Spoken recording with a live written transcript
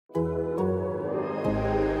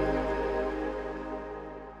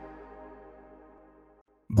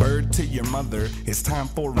word to your mother. It's time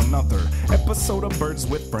for another episode of Birds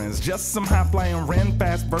with Friends. Just some high-flying wren,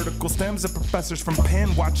 fast vertical stems, and professors from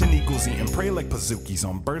Penn watching eagles eat and pray like Pazookies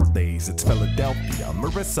on birthdays. It's Philadelphia,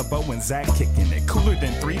 Marissa, Bo, and Zach kicking it. Cooler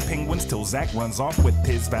than 3 penguins till Zach runs off with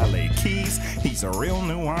his valet keys. He's a real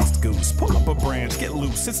nuanced goose. Pull up a branch, get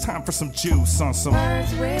loose. It's time for some juice on some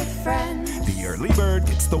Birds with Friends. The early bird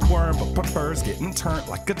gets the worm, but prefers getting turned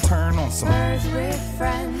like a turn on some Birds with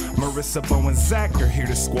Friends. Marissa, Bo, and Zach are here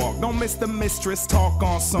to squawk. Don't miss the mistress talk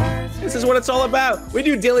on some. This is what it's all about. We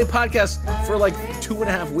do daily podcasts for like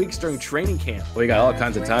 2.5 weeks during training camp. We got all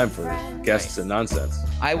kinds of time for guests and nonsense.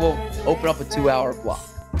 I will open up a 2-hour block.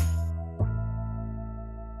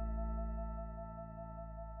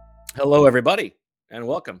 Hello, everybody, and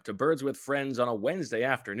welcome to Birds with Friends on a Wednesday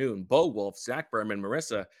afternoon. Bo Wolf, Zach Berman,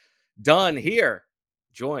 Marissa Dunn here,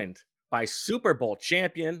 joined by Super Bowl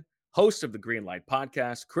champion, host of the Green Light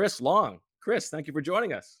Podcast, Chris Long. Chris, thank you for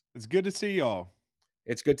joining us. It's good to see y'all.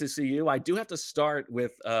 It's good to see you. I do have to start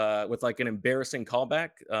with like an embarrassing callback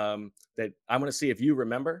that I'm going to see if you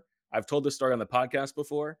remember. I've told this story on the podcast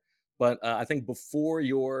before, but I think before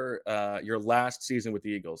your last season with the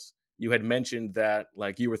Eagles, you had mentioned that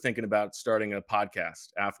like you were thinking about starting a podcast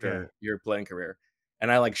after your playing career,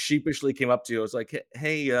 and I like sheepishly came up to you. I was like,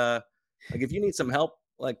 "Hey, like if you need some help,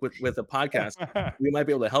 like with a podcast, we might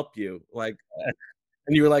be able to help you." Like,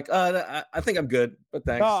 and you were like, I think I'm good, but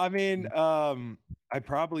thanks." No, I mean, I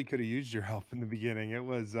probably could have used your help in the beginning. It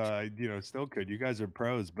was, still could. You guys are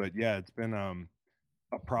pros, but yeah, it's been a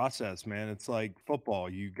process, man. It's like football.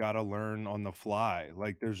 You got to learn on the fly.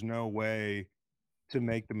 Like, there's no way to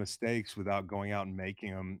make the mistakes without going out and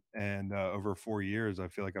making them. And over 4 years, I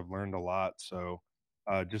feel like I've learned a lot. So,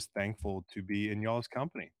 just thankful to be in y'all's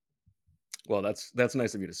company. Well, that's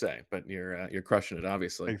nice of you to say, but you're crushing it,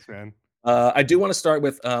 obviously. Thanks, man. I do want to start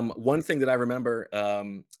with one thing that I remember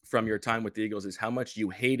from your time with the Eagles is how much you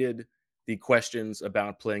hated the questions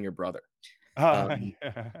about playing your brother.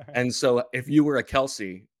 Yeah. And so if you were a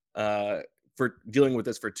Kelsey for dealing with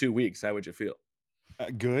this for 2 weeks, how would you feel?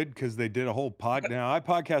 Good, because they did a whole pod. Now I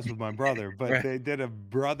podcast with my brother, but Right. they did a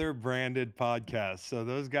brother branded podcast. So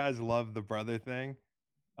those guys love the brother thing.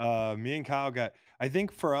 Me and Kyle got. I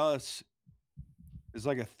think for us, it's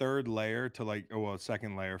like a third layer to like. Oh well,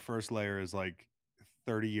 second layer. First layer is like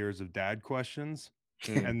 30 years of dad questions,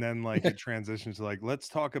 Mm. and then like it transitions to like let's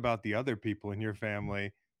talk about the other people in your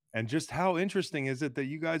family and just how interesting is it that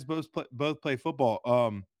you guys both play football.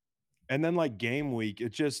 And then like game week,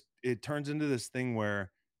 it turns into this thing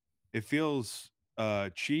where it feels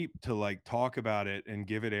cheap to like talk about it and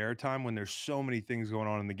give it airtime when there's so many things going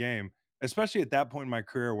on in the game, especially at that point in my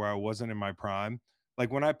career where I wasn't in my prime.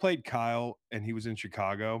 Like when I played Kyle and he was in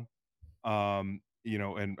Chicago, and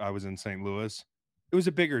I was in St. Louis, it was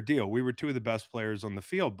a bigger deal. We were two of the best players on the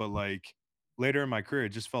field, but like later in my career, it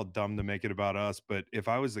just felt dumb to make it about us. But if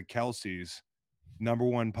I was the Kelseys, number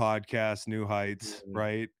one podcast, New Heights, Mm.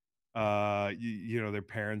 right? Their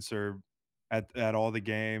parents are at all the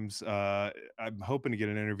games. I'm hoping to get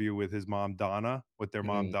an interview with his mom Donna, with their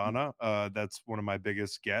mom Mhm. Donna. That's one of my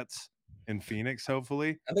biggest gets in Phoenix,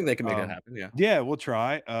 hopefully. I think they can make it happen. Yeah. Yeah, we'll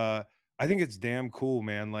try. I think it's damn cool,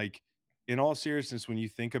 man. Like in all seriousness, when you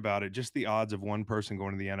think about it, just the odds of one person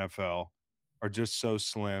going to the NFL are just so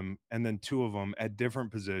slim, and then two of them at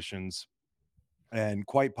different positions, and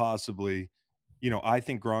quite possibly, I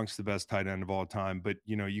think Gronk's the best tight end of all time, but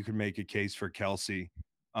you could make a case for Kelsey.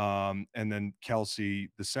 And then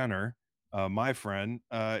Kelsey, the center, my friend,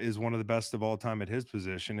 is one of the best of all time at his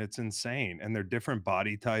position. It's insane. And they're different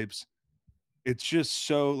body types. It's just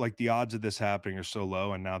so like the odds of this happening are so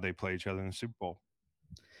low, and now they play each other in the Super Bowl.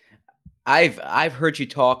 I've heard you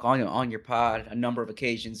talk on your pod a number of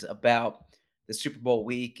occasions about the Super Bowl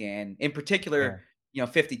week, and in particular,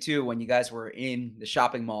 52 when you guys were in the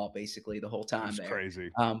shopping mall basically the whole time It's there.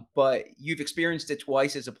 crazy. But you've experienced it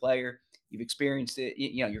twice as a player. You've experienced it.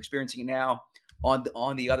 You're experiencing it now on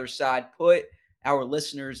the other side. Put our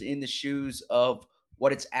listeners in the shoes of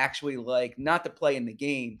what it's actually like, not to play in the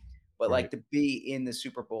game, but Right. like to be in the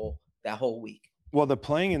Super Bowl that whole week. Well, the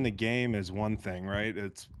playing in the game is one thing, right?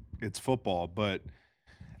 It's football, but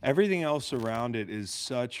everything else around it is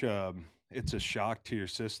such a it's a shock to your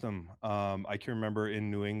system. I can remember in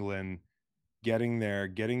New England getting there,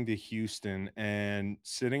 getting to Houston and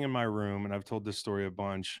sitting in my room, and I've told this story a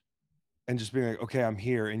bunch, and just being like, okay, I'm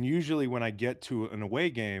here. And usually when I get to an away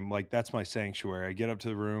game, like that's my sanctuary. I get up to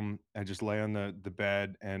the room, I just lay on the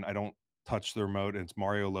bed and I don't touch the remote. And it's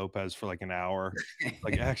Mario Lopez for like an hour,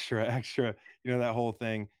 like extra, that whole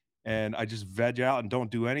thing. And I just veg out and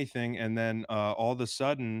don't do anything. And then all of a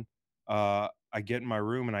sudden, I get in my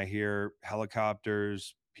room and I hear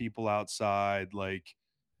helicopters, people outside, like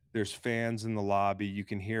there's fans in the lobby. You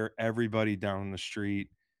can hear everybody down the street,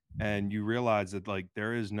 and you realize that like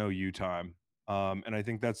there is no you time. And I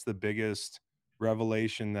think that's the biggest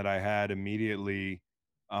revelation that I had immediately,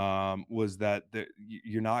 was that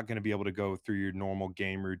you're not going to be able to go through your normal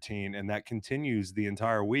game routine, and that continues the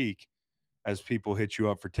entire week as people hit you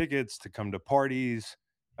up for tickets to come to parties.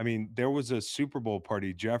 I mean, there was a Super Bowl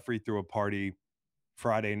party. Jeffrey threw a party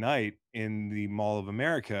Friday night in the Mall of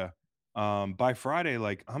America. By Friday,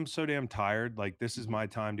 like I'm so damn tired. Like this is my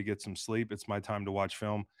time to get some sleep. It's my time to watch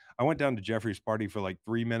film. I went down to Jeffrey's party for like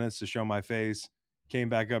 3 minutes to show my face. Came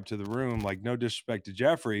back up to the room. Like no disrespect to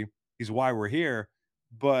Jeffrey, he's why we're here.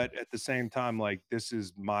 But at the same time, like this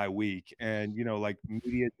is my week, and like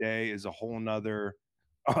media day is a whole nother.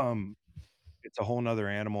 Um, it's a whole nother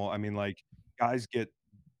animal. I mean, like guys get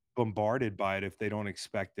bombarded by it if they don't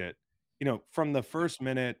expect it. From the first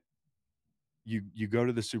minute you go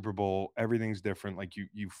to the Super Bowl, everything's different. Like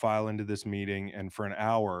you file into this meeting, and for an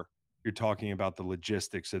hour, you're talking about the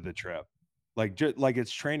logistics of the trip. Like just like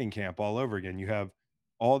it's training camp all over again. You have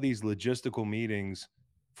all these logistical meetings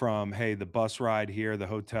from, hey, the bus ride here, the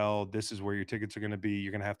hotel, this is where your tickets are going to be.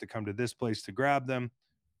 You're going to have to come to this place to grab them,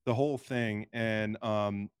 the whole thing. And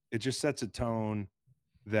it just sets a tone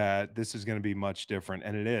that this is going to be much different,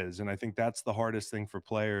 and it is. And I think that's the hardest thing for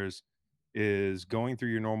players, is going through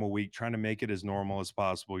your normal week, trying to make it as normal as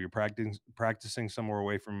possible. You're practicing somewhere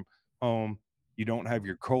away from home. You don't have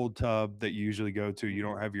your cold tub that you usually go to. You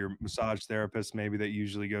don't have your massage therapist maybe that you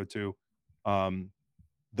usually go to. um,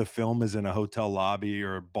 the film is in a hotel lobby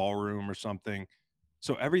or a ballroom or something,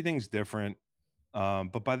 so everything's different.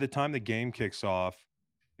 But by the time the game kicks off,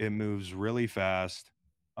 it moves really fast.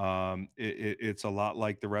 It's a lot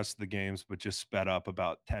like the rest of the games, but just sped up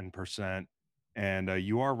about 10%. And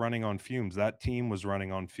you are running on fumes. That team was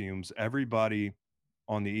running on fumes. Everybody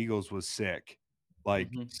on the Eagles was sick. Like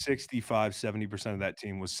Mhm. 65, 70% of that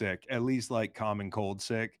team was sick, at least like common cold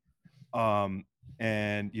sick. Um,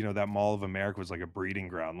 and that Mall of America was like a breeding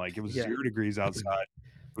ground. Like it was Yeah. 0 degrees outside.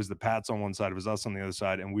 It was the Pats on one side, it was us on the other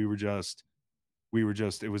side, and we were just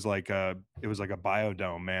it was like a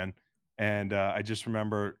biodome, man. And I just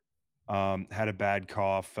remember had a bad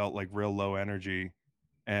cough, felt like real low energy,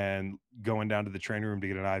 and going down to the training room to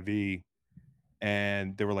get an IV,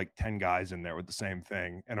 and there were like 10 guys in there with the same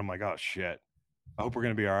thing, and I'm like, oh shit, I hope we're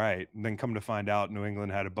gonna be all right. And then come to find out, New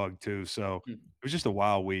England had a bug too, so Mhm. it was just a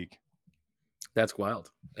wild week. That's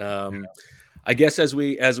wild. I guess as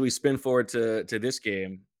we spin forward to this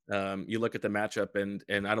game, you look at the matchup,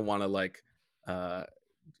 and I don't want to like uh,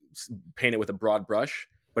 paint it with a broad brush,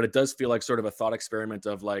 but it does feel like sort of a thought experiment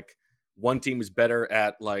of like one team is better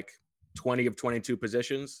at like 20 of 22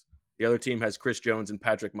 positions. The other team has Chris Jones and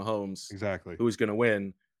Patrick Mahomes. Exactly. Who's going to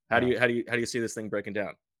win? How do Yeah. you see this thing breaking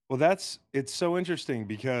down? Well, it's so interesting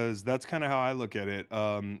because that's kind of how I look at it.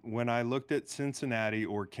 When I looked at Cincinnati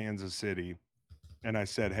or Kansas City, and I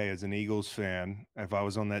said, "Hey, as an Eagles fan, if I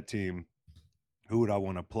was on that team, who would I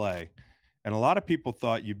want to play?" And a lot of people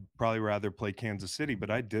thought you'd probably rather play Kansas City, but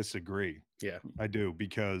I disagree. Yeah, I do,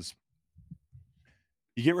 because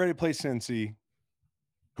you get ready to play Cincy.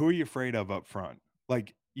 Who are you afraid of up front?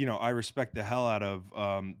 Like, I respect the hell out of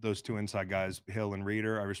those two inside guys, Hill and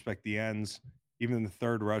Reader. I respect the ends, even the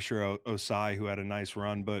third rusher, Osai, who had a nice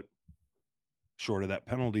run, but short of that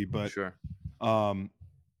penalty. But sure. um,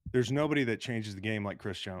 there's nobody that changes the game like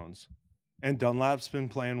Chris Jones. And Dunlap's been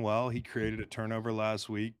playing well. He created a turnover last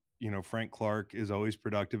week. Frank Clark is always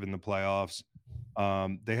productive in the playoffs.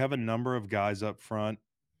 They have a number of guys up front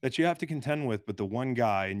that you have to contend with, but the one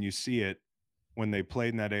guy, and you see it when they played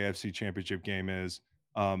in that AFC Championship game, is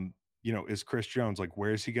Chris Jones. Like,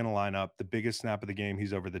 where is he going to line up? The biggest snap of the game,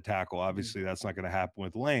 he's over the tackle. Mhm. Obviously, that's not going to happen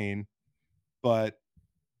with Lane, but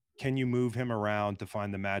can you move him around to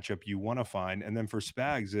find the matchup you want to find? And then for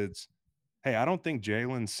Spags, it's, hey, I don't think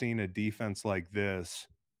Jalen's seen a defense like this,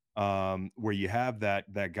 where you have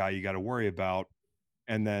that guy you got to worry about,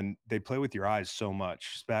 and then they play with your eyes so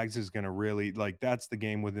much. Spags is going to really, like, that's the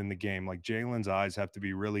game within the game. Like Jalen's eyes have to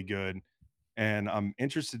be really good, and I'm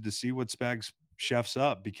interested to see what Spags chefs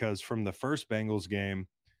up, because from the first Bengals game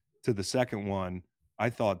to the second one, I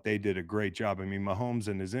thought they did a great job. I mean, Mahomes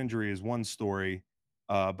and his injury is one story,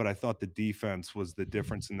 but I thought the defense was the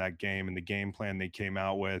difference in that game, and the game plan they came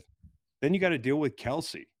out with. Then you got to deal with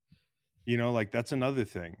Kelsey. Like that's another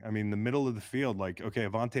thing. I mean, the middle of the field, like, okay,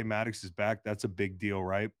 Avonte Maddox is back. That's a big deal,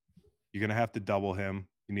 right? You're going to have to double him.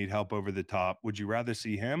 You need help over the top. Would you rather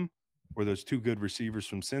see him or those two good receivers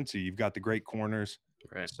from Cincy? You've got the great corners.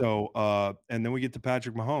 Right. So, and then we get to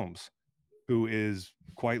Patrick Mahomes, who is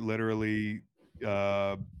quite literally,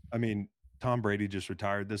 uh, I mean, Tom Brady just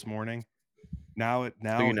retired this morning. So you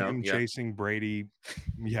Now know, him yeah. chasing Brady,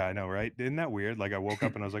 yeah, I know, right? Isn't that weird? Like I woke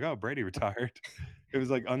up and I was like, "Oh, Brady retired." It was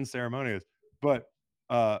like unceremonious. But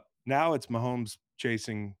now it's Mahomes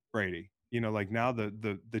chasing Brady. Like now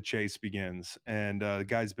the chase begins, and the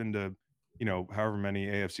guy's been to however many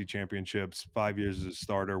AFC championships, 5 years as a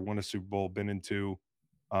starter, won a Super Bowl, been in two.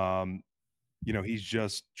 Um, he's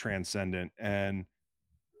just transcendent and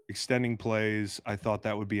extending plays. I thought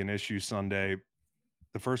that would be an issue Sunday.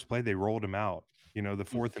 The first play, they rolled him out. The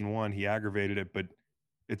 4th and 1, he aggravated it, but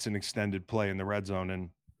it's an extended play in the red zone. And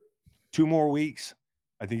 2 more weeks,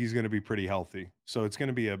 I think he's gonna be pretty healthy. So it's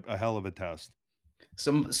gonna be a hell of a test.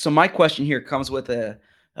 So my question here comes with a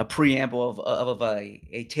preamble of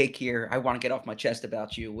a take here I want to get off my chest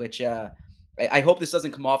about you, which I hope this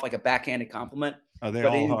doesn't come off like a backhanded compliment. Oh, they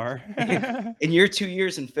But all in are. in your 2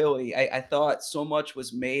 years in Philly, I thought so much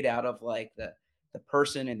was made out of like the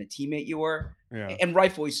person and the teammate you were, Yeah, and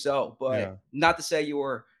rightfully so. But yeah. not to say you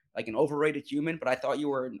were like an overrated human, but I thought you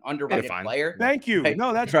were an Yeah, underrated fine. player. Yeah. Thank you. Right,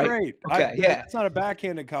 No, that's right. great. Okay, yeah. That's not a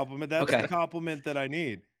backhanded compliment, that's the Okay, compliment that I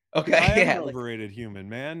need. okay, I am an yeah. Like, overrated human,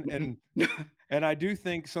 man, and I do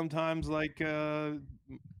think sometimes, like,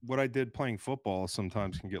 what I did playing football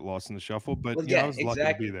sometimes can get lost in the shuffle, but, well, I yeah, was lucky to be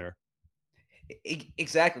exactly. there.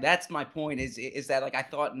 Exactly. That's my point. Is that like I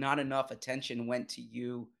thought not enough attention went to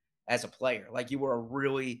you as a player. Like you were a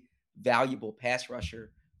really valuable pass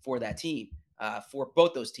rusher for that team, for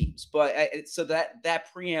both those teams. But so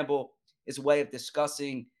that preamble is a way of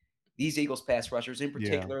discussing these Eagles pass rushers, in Yeah,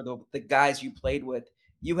 particular the guys you played with.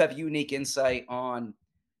 You have unique insight on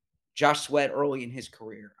Josh Sweat early in his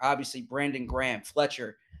career. Obviously, Brandon Graham,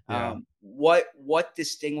 Fletcher. yeah. What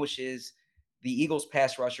distinguishes the Eagles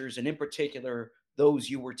pass rushers, and in particular those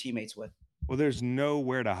you were teammates with? Well, there's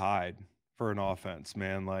nowhere to hide for an offense,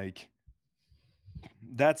 man, like,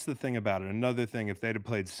 that's the thing about it. Another thing, if they'd have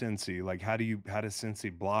played Cincy, like, how does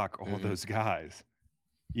Cincy block all Mhm. those guys?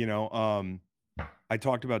 You know, um, I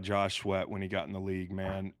talked about Josh Sweat when he got in the league,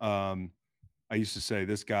 man. I used to say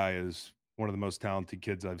this guy is one of the most talented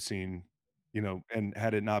kids I've seen, and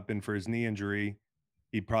had it not been for his knee injury,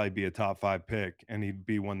 he'd probably be a top 5 pick and he'd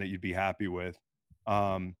be one that you'd be happy with.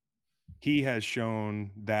 Um, he has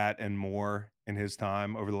shown that and more in his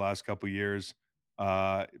time over the last couple years.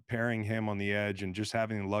 Pairing him on the edge and just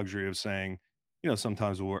having the luxury of saying,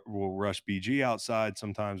 sometimes we'll rush BG outside,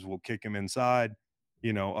 sometimes we'll kick him inside.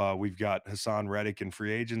 We've got Hassan Reddick in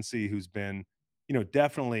free agency, who's been,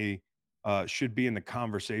 definitely should be in the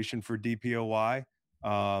conversation for DPOY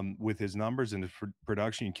with his numbers and his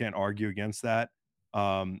production. You can't argue against that.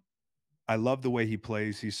 Um, I love the way he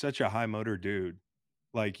plays. He's such a high motor dude.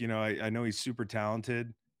 Like, I know he's super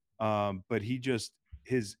talented, but he just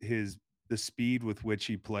his the speed with which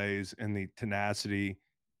he plays and the tenacity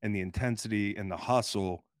and the intensity and the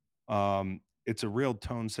hustle, it's a real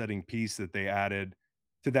tone setting piece that they added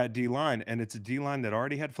to that D line. And it's a D line that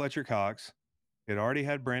already had Fletcher Cox, it already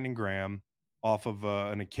had Brandon Graham off of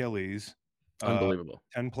an Achilles, uh, Unbelievable.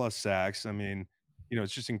 10 plus sacks. I mean,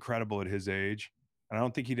 it's just incredible at his age. And I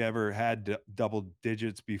don't think he'd ever had double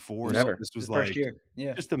digits before. So Nope, Never. this his was first like year.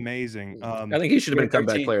 Yeah, just amazing. I think he should have been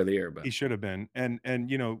comeback 2013. player of the year, but He should have been. And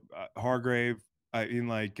Hargrave, I mean,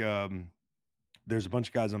 like, there's a bunch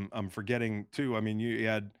of guys I'm forgetting too. I mean, you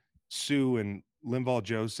had Sue and Linval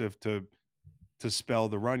Joseph to spell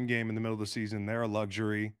the run game in the middle of the season. They're a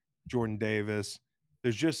luxury. Jordan Davis.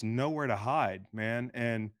 There's just nowhere to hide, man.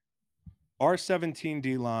 And our 17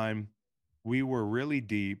 D line, we were really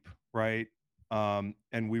deep, right?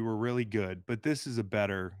 And we were really good, but this is a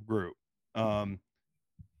better group. Um,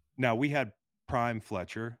 Now we had prime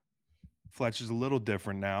Fletcher. Fletcher's a little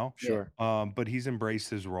different now, Yeah. sure. but he's embraced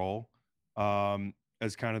his role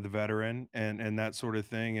as kind of the veteran and that sort of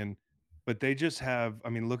thing. And but they just have, I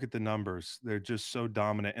mean, look at the numbers; they're just so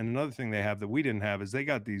dominant. And another thing they have that we didn't have is they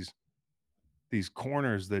got these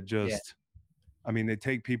corners that Yeah. just, I mean, they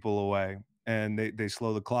take people away and they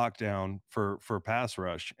slow the clock down for pass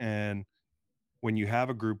rush. And when you have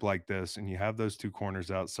a group like this and you have those two corners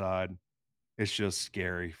outside, it's just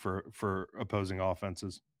scary for opposing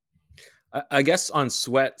offenses. I guess on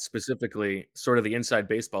Sweat specifically, sort of the inside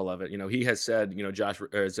baseball of it. He has said,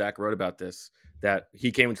 Zach wrote about this, that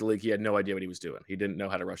he came into the league, he had no idea what he was doing. He didn't know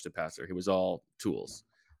how to rush the passer. He was all tools.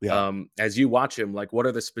 Yeah. As you watch him, like, what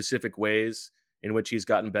are the specific ways in which he's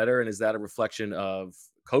gotten better, and is that a reflection of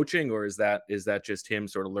coaching, or is that just him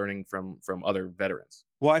sort of learning from other veterans?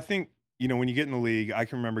 Well, I think, when you get in the league, I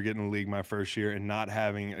can remember getting in the league my first year and not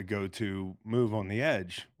having a go-to move on the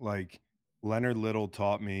edge. Like Leonard Little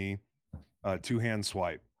taught me a two-hand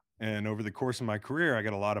swipe. And over the course of my career, I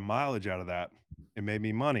got a lot of mileage out of that. It made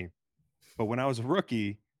me money. But when I was a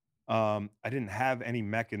rookie, I didn't have any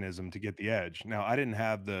mechanism to get the edge. Now, I didn't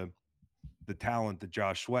have the talent that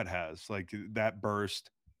Josh Sweat has, like that burst,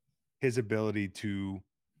 his ability to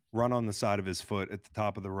run on the side of his foot at the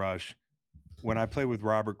top of the rush. When I played with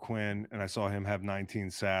Robert Quinn and I saw him have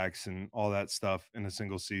 19 sacks and all that stuff in a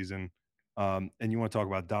single season, and you want to talk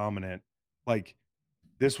about dominant, like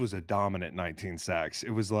this was a dominant 19 sacks.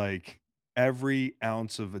 It was like every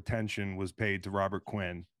ounce of attention was paid to Robert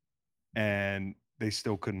Quinn, and they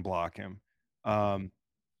still couldn't block him. Um,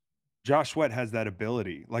 Josh Sweat has that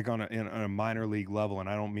ability, like on a minor league level, and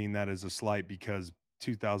I don't mean that as a slight because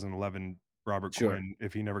 2011 Robert Sure. Quinn,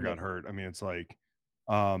 if he never Yeah. got hurt, I mean, it's like,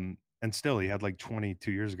 and still he had like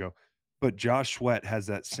 22 years ago, but Josh Sweat has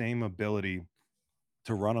that same ability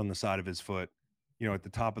to run on the side of his foot, at the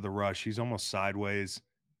top of the rush. He's almost sideways.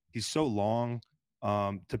 He's so long,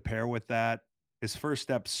 to pair with that. His first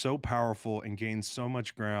step's so powerful and gains so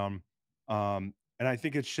much ground. And I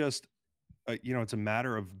think it's just it's a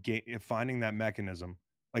matter of finding that mechanism.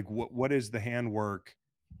 Like what is the handwork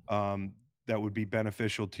that would be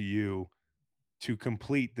beneficial to you to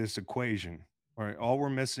complete this equation? All right. All we're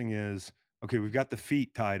missing is okay, we've got the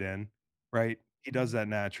feet tied in, right? He does that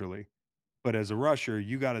naturally. But as a rusher,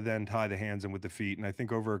 you got to then tie the hands in with the feet. And I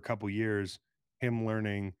think over a couple years, him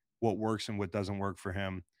learning what works and what doesn't work for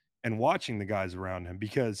him and watching the guys around him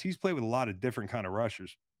because he's played with a lot of different kind of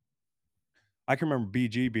rushers. I can remember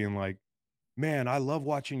BG being like, "Man, I love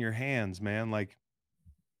watching your hands, man. Like,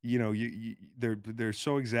 they're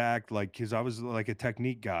so exact. Like, because I was like a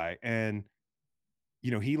technique guy, and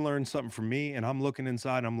he learned something from me, and I'm looking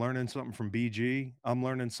inside. I'm learning something from BG. I'm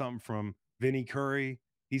learning something from Vinny Curry.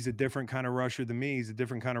 He's a different kind of rusher than me. He's a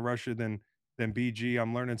different kind of rusher than BG.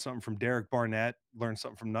 I'm learning something from Derek Barnett. Learn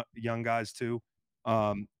something from young guys too.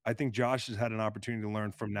 I think Josh has had an opportunity to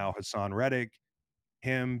learn from now Hassan Reddick,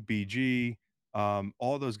 him, BG,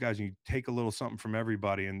 all those guys. You take a little something from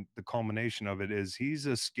everybody, and the culmination of it is he's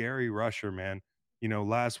a scary rusher, man.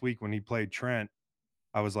 Last week when he played Trent,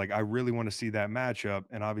 I was like, I really want to see that matchup.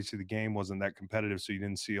 And obviously the game wasn't that competitive, so you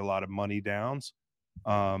didn't see a lot of money downs.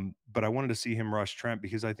 But I wanted to see him rush Trent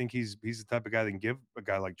because I think he's the type of guy that can give a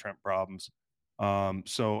guy like Trent problems.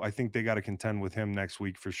 So I think they got to contend with him next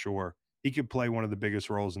week for sure. He could play one of the biggest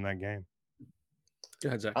roles in that game. Go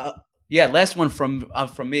ahead, Zach. Yeah, last one from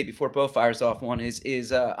me before Bo fires off one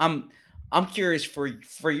is I'm curious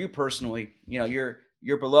for you personally.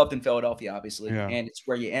 You're beloved in Philadelphia, obviously, Yeah. and it's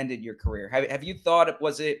where you ended your career. Have you thought,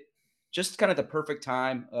 was it just kind of the perfect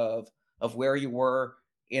time of where you were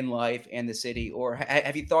in life and the city, or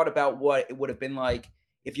have you thought about what it would have been like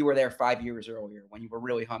if you were there 5 years earlier when you were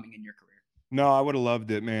really humming in your career? No, I would have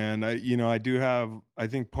loved it, man. I do have I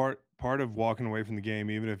think part of walking away from the game,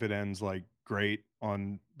 even if it ends like great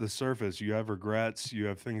on the surface, you have regrets, you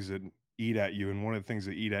have things that eat at you. And one of the things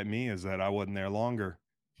that eat at me is that I wasn't there longer.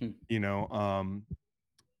 Hmm. You know,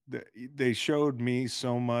 they showed me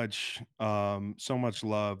so much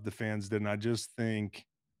love, the fans did. And I just think,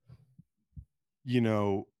 you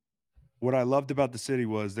know, what I loved about the city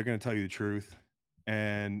was they're gonna tell you the truth,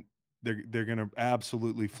 and they're gonna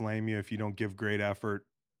absolutely flame you if you don't give great effort,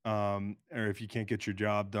 or if you can't get your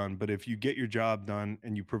job done. But if you get your job done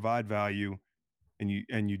and you provide value and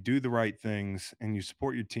you do the right things and you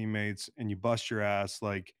support your teammates and you bust your ass,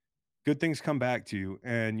 like good things come back to you.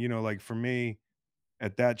 And like for me,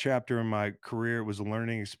 at that chapter in my career, it was a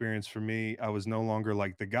learning experience for me. I was no longer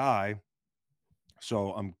like the guy,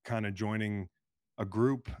 so I'm kind of joining a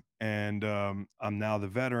group, and I'm now the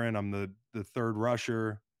veteran. I'm the third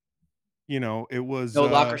rusher. It was No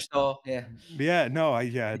locker stall. Yeah. yeah, no, I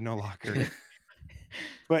had no locker.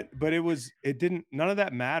 But it didn't none of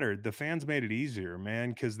that mattered. The fans made it easier,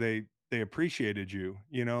 man, because they appreciated you.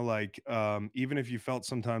 Like even if you felt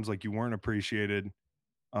sometimes like you weren't appreciated,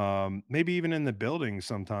 maybe even in the building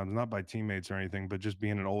sometimes, not by teammates or anything, but just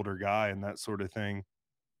being an older guy and that sort of thing.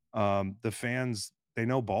 The fans, they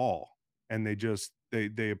know ball, and they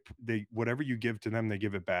whatever you give to them, they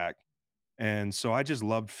give it back. And so I just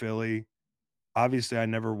loved Philly. Obviously, I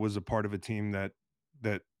never was a part of a team that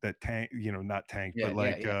tank, not tanked, Yeah, but yeah,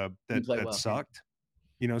 like yeah. You play that well. Yeah. sucked.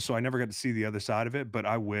 So I never got to see the other side of it, but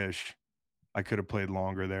I wish I could have played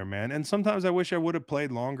longer there, man. And sometimes I wish I would have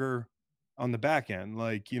played longer on the back end.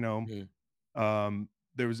 Like, Mhm.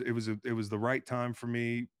 it was the right time for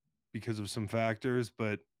me because of some factors,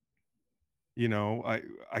 but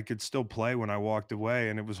I could still play when I walked away,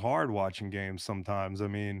 and it was hard watching games sometimes. I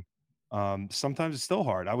mean, sometimes it's still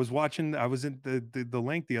hard. I was in the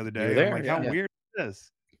link the other You were day, and I'm there, like, how yeah. Yeah. weird is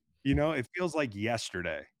this? It feels like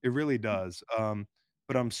yesterday. It really does.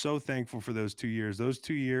 But I'm so thankful for those 2 years. Those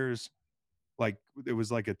 2 years like it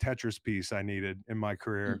was like a Tetris piece I needed in my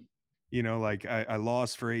career. Mm. Like I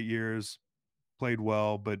lost for 8 years, played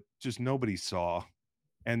well, but just nobody saw.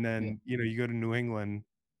 And Yeah. then, you go to New England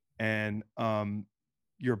and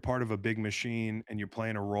you're part of a big machine and you're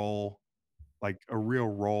playing a role, like a real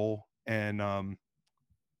role. And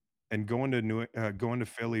going to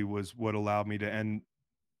Philly was what allowed me to end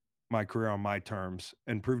my career on my terms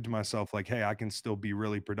and prove to myself like, hey, I can still be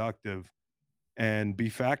really productive and be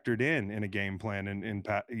factored in a game plan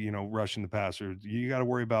and rushing the passer. You got to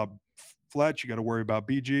worry about Fletch, you got to worry about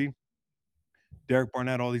BG, Derek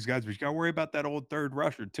Barnett, all these guys, but you got to worry about that old third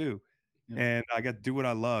rusher too. Yeah. And I got to do what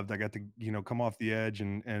I loved. I got to, come off the edge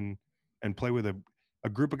and play with a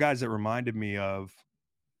group of guys that reminded me of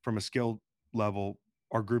from a skill level,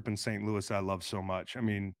 our group in St. Louis I love so much. I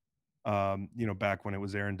mean, back when it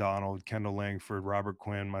was Aaron Donald, Kendall Langford, Robert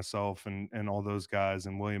Quinn, myself, and all those guys,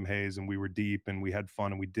 and William Hayes, and we were deep and we had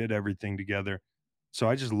fun and we did everything together. So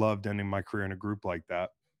I just loved ending my career in a group like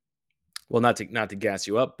that. Well, not to gas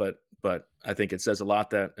you up, but I think it says a lot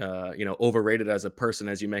that overrated as a person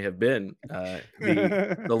as you may have been,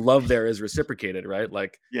 the love there is reciprocated, right?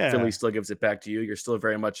 Like Philly Yeah. still gives it back to you. You're still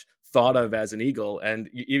very much thought of as an Eagle, and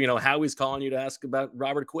Howie's calling you to ask about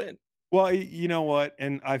Robert Quinn. Well, you know what?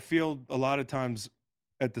 And I feel a lot of times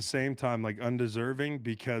at the same time like undeserving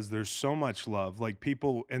because there's so much love. Like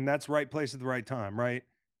people, and that's right place at the right time, right?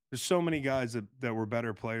 There's so many guys that were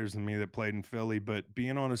better players than me that played in Philly, but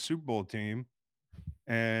being on a Super Bowl team,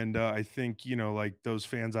 and I think, like those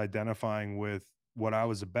fans identifying with what I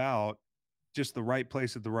was about, just the right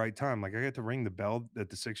place at the right time. Like I got to ring the bell at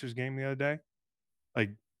the Sixers game the other day. Like,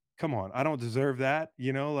 come on, I don't deserve that,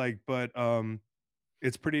 but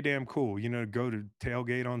it's pretty damn cool, to go to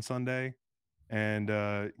tailgate on Sunday and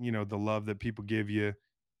the love that people give you.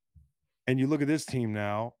 And you look at this team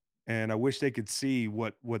now, and I wish they could see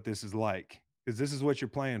what this is like. Because this is what you're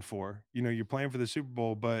playing for. You're playing for the Super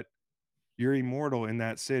Bowl, but you're immortal in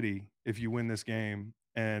that city if you win this game.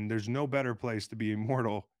 And there's no better place to be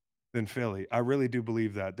immortal than Philly. I really do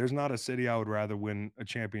believe that. There's not a city I would rather win a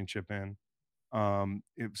championship in.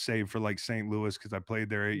 Save for like St. Louis because I played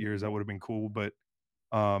there 8 years. That would have been cool. But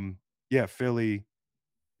yeah, Philly,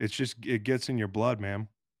 it gets in your blood, man.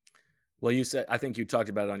 Well, I think you talked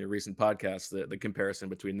about it on your recent podcast, the comparison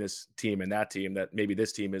between this team and that team, that maybe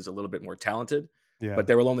this team is a little bit more talented, Yeah. but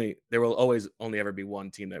there will always only ever be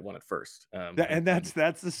one team that won it first. And that's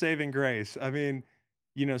the saving grace. I mean,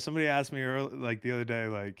 somebody asked me early, like the other day,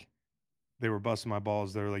 like they were busting my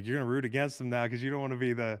balls. They were like, "You're gonna root against them now because you don't want to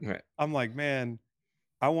be the." Right. I'm like, man,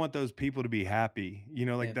 I want those people to be happy.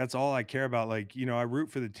 Like Yeah. that's all I care about. Like, I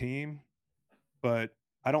root for the team, but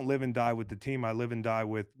I don't live and die with the team. I live and die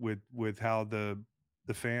with how the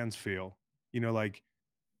fans feel. Like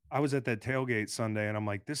I was at that tailgate Sunday and I'm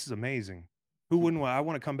like, this is amazing. Who wouldn't want? I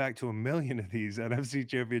want to come back to a million of these NFC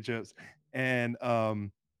championships. And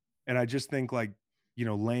and I just think like,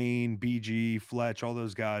 Lane, BG, Fletch, all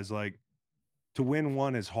those guys, like to win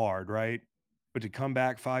one is hard, right? But to come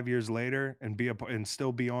back 5 years later and and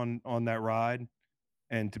still be on that ride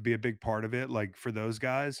and to be a big part of it, like for those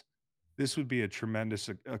guys, this would be a tremendous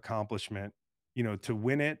accomplishment, to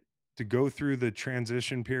win it, to go through the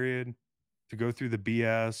transition period, to go through the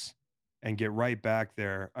BS and get right back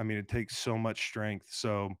there. I mean, it takes so much strength.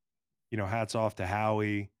 So, hats off to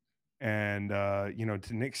Howie and, to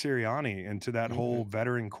Nick Sirianni and to that Mhm. whole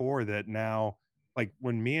veteran core that now, like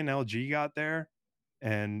when me and LG got there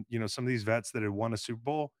and, some of these vets that had won a Super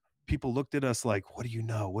Bowl, people looked at us like, what do you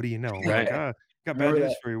know? What do you know? And we're like, Right. got bad Remember news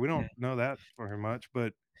that? for you. We Yeah. don't know that very much,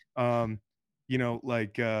 but, um,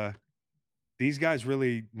 like, these guys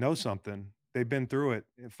really know something. They've been through it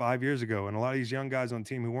 5 years ago, and a lot of these young guys on the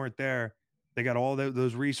team who weren't there, they got all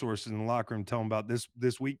those resources in the locker room telling them about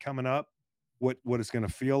this week coming up, what it's gonna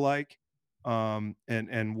feel like,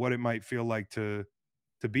 and what it might feel like to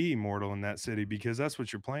be immortal in that city because that's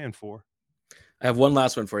what you're playing for. I have one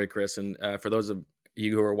last one for you, Chris, and for those of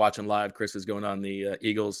you who are watching live, Chris is going on the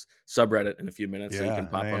Eagles subreddit in a few minutes, so you can Yeah, an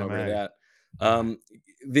pop on over to AMA. that.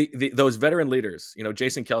 Yeah. Those veteran leaders,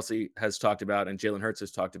 Jason Kelsey has talked about, and Jalen Hurts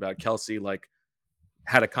has talked about. Kelsey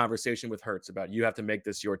had a conversation with Hurts about you have to make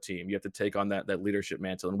this your team, you have to take on that leadership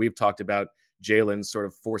mantle, and we've talked about Jalen's sort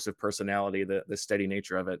of force of personality, the steady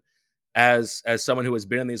nature of it. As someone who has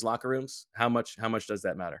been in these locker rooms, how much does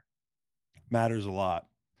that matter? Matters a lot.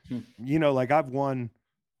 Hmm. Like I've won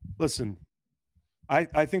listen,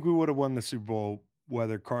 I think we would have won the Super Bowl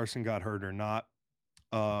whether Carson got hurt or not.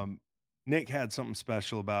 Nick had something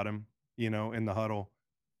special about him, in the huddle.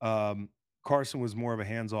 Um, Carson was more of a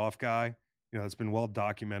hands-off guy. It's been well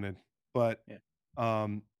documented. But Yeah.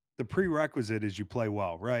 the prerequisite is you play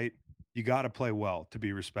well, right? you got to play well to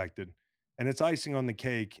be respected. And it's icing on the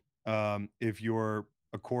cake if you're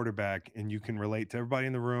a quarterback and you can relate to everybody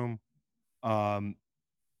in the room. Um,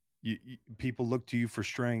 people look to you for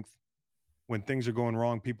strength. When things are going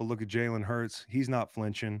wrong, people look at Jalen Hurts. He's not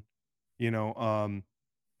flinching. You know,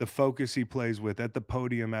 the focus he plays with at the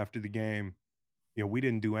podium after the game. You know, we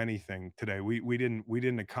didn't do anything today. We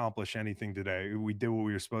didn't accomplish anything today. We did what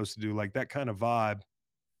we were supposed to do. Like that kind of vibe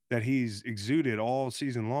that he's exuded all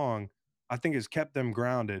season long, I think has kept them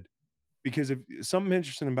grounded. Because if something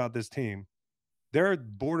interesting about this team, they're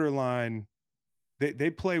borderline.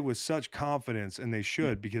 They play with such confidence, and they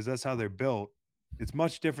should because that's how they're built. It's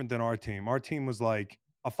much different than our team. Our team was like,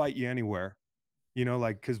 "I'll fight you anywhere," you know,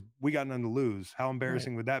 like because we got nothing to lose. How Right.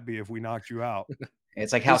 embarrassing would that be if we knocked you out?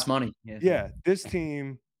 It's like This house money. Yeah. Yeah, this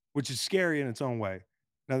team, which is scary in its own way.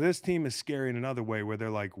 Now, this team is scary in another way where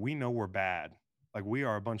they're like, we know we're bad. Like, we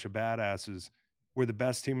are a bunch of badasses. We're the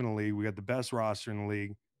best team in the league. We got the best roster in the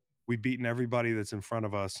league. We've beaten everybody that's in front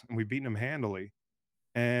of us, and we've beaten them handily.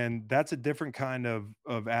 And that's a different kind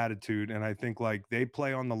of attitude. And I think like they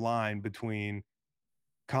play on the line between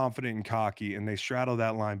confident and cocky, and they straddle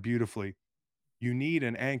that line beautifully. You need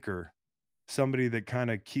an anchor, somebody that kind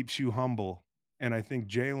of keeps you humble. And I think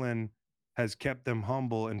Jalen has kept them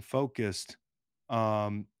humble and focused.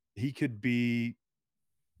 He could be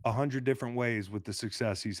 100 different ways with the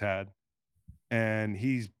success he's had, and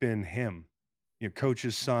he's been him. You know,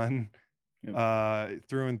 coach's son, Yep.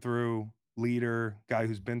 through and through, leader, guy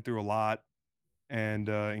who's been through a lot, and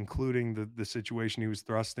including the situation he was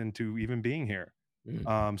thrust into, even being here.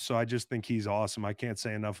 Mm. So I just think he's awesome. I can't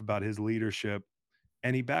say enough about his leadership,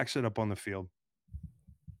 and he backs it up on the field.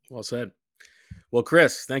 Well said. Well,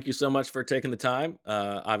 Chris, thank you so much for taking the time.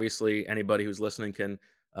 Obviously, anybody who's listening can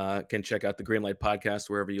check out the Greenlight podcast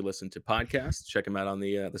wherever you listen to podcasts. Check them out on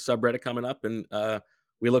the subreddit coming up, and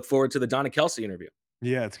we look forward to the Donna Kelsey interview.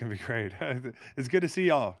 Yeah, it's gonna be great. It's good to see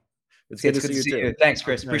y'all. It's good It's to see you too. you. Thanks,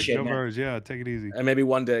 Chris. Okay, Appreciate go it, man. Birds. Yeah, take it easy. And maybe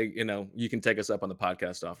one day, you can take us up on the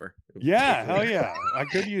podcast offer. Yeah, hell yeah. I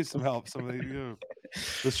could use some help. Some of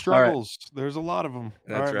the struggles. There's a lot of them.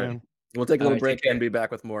 That's All right, right. man. We'll take a All little right, break take care. and be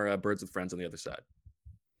back with more Birds with Friends on the other side.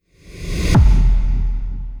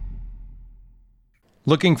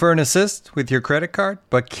 Looking for an assist with your credit card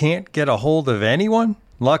but can't get a hold of anyone?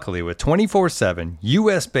 Luckily, with 24/7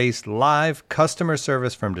 US-based live customer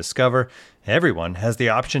service from Discover, everyone has the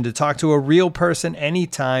option to talk to a real person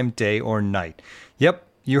anytime, day or night. Yep,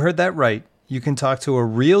 you heard that right. You can talk to a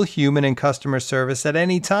real human in customer service at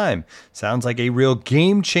any time. Sounds like a real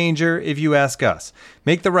game changer if you ask us.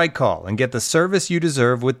 Make the right call and get the service you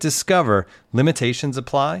deserve with Discover. Limitations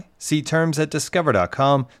apply. See terms at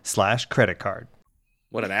discover.com/creditcard.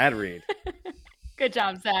 What an ad read. Good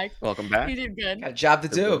job, Zach. Welcome back. You did good. Got a job to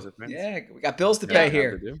The Birds do. with Friends. Yeah, we got bills to Yeah, pay job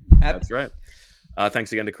here. to do. Happy- That's right.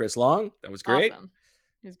 Thanks again to Chris Long. That was great. Awesome.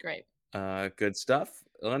 It was great. Good stuff.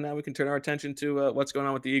 Well, now we can turn our attention to what's going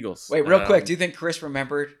on with the Eagles. Wait, real quick. Do you think Chris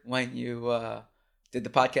remembered when you did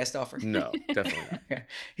the podcast offer? No, definitely not.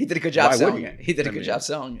 He did a good job Why selling wouldn't it. he? He did a I good mean, job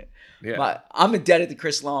selling it. Yeah. But I'm indebted to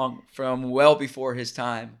Chris Long from well before his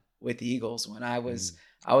time with the Eagles when I was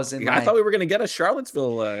in Yeah, my I thought we were going to get a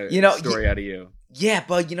Charlottesville story out of you. Yeah,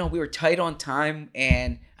 but we were tight on time,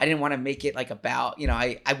 and I didn't want to make it like about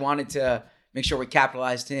I wanted to make sure we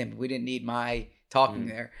capitalized him. We didn't need my talking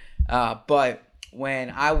there. But when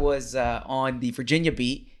I was on the Virginia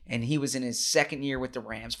beat, and he was in his second year with the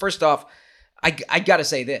Rams. First off, I got to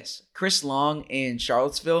say this: Chris Long in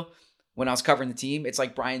Charlottesville, when I was covering the team, it's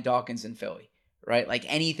like Brian Dawkins in Philly, right? Like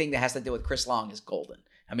anything that has to do with Chris Long is golden.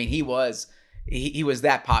 I mean, he was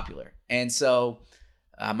that popular, and so.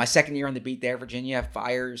 My second year on the beat there, Virginia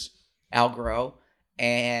fires Al Groh,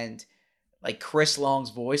 and like Chris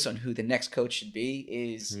Long's voice on who the next coach should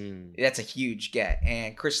be that's a huge get.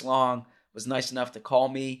 And Chris Long was nice enough to call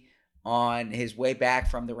me on his way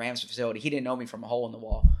back from the Rams facility. He didn't know me from a hole in the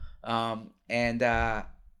wall, and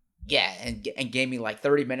gave me like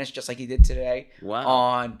 30 minutes, just like he did today,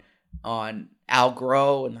 Wow. on Al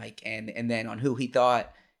Groh and then on who he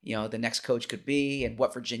thought the next coach could be and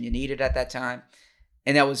what Virginia needed at that time.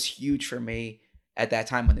 And that was huge for me at that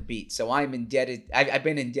time on the beat. So I'm indebted. I've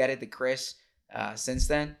been indebted to Chris since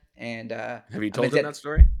then. And Have you told him that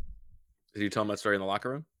story? Did you tell him that story in the locker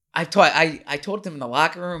room? I told him in the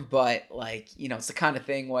locker room, but it's the kind of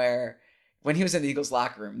thing where when he was in the Eagles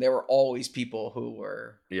locker room, there were always people who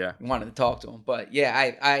wanted to talk to him. But yeah,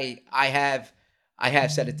 I have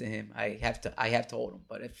said it to him. I have told him.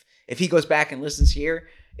 But if he goes back and listens here,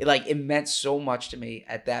 it meant so much to me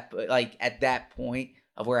at that point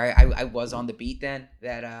of where I was on the beat then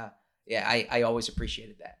that I always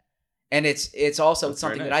appreciated that. And it's also That's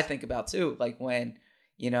very something that I nice. think about too. Like when,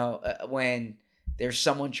 when there's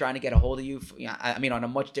someone trying to get a hold of you, I mean, on a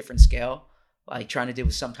much different scale, like trying to do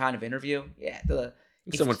some kind of interview. Yeah.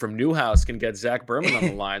 If someone from Newhouse can get Zach Berman on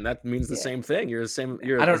the line, that means the Yeah. same thing. You're the same. I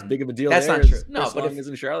You're don't- as big of a deal that's there not true. as No, Chris but Long is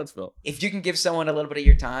in Charlottesville. if you can give someone a little bit of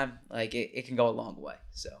your time, like it can go a long way.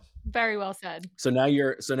 So Very well said. So now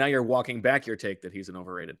you're walking back your take that he's an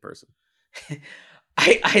overrated person.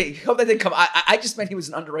 I hope that didn't come. I just meant he was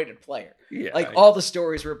an underrated player. Yeah. Like all the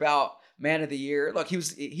stories were about man of the year. Look,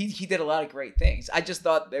 he did a lot of great things. I just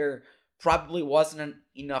thought there probably wasn't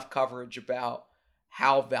enough coverage about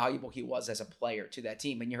how valuable he was as a player to that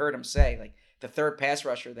team. And you heard him say, like, the third pass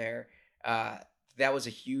rusher there, that was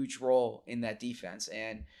a huge role in that defense.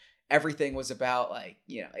 And everything was about, like,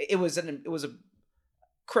 it was a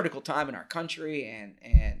critical time in our country,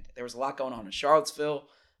 and there was a lot going on in Charlottesville.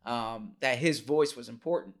 That his voice was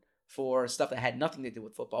important for stuff that had nothing to do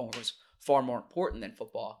with football and was far more important than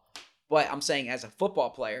football. But I'm saying, as a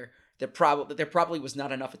football player, there probably was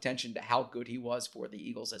not enough attention to how good he was for the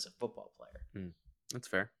Eagles as a football player. That's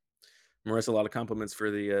fair. Marissa, a lot of compliments for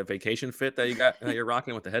the vacation fit that you got that you're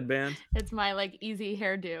rocking with the headband. It's my like easy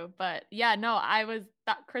hairdo, but yeah, no,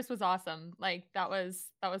 Chris was awesome. Like that was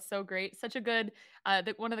so great. Such a good.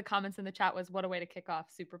 One of the comments in the chat was, "What a way to kick off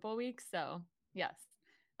Super Bowl week." So yes,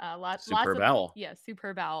 lots Superb of owl. yeah,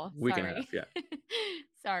 superb owl. Week and a Sorry. half, yeah.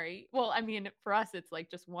 Sorry. Well, I mean, for us, it's like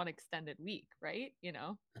just one extended week, right?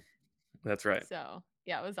 That's right. So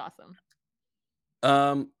yeah, it was awesome.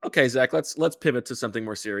 Okay, Zach, let's pivot to something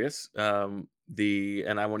more serious. And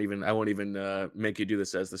I won't even make you do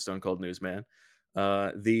this as the Stone Cold Newsman.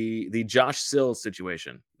 The Josh Sills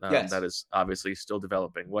situation Yes. that is obviously still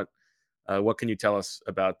developing. What can you tell us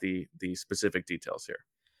about the specific details here?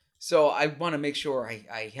 So I want to make sure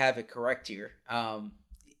I have it correct here.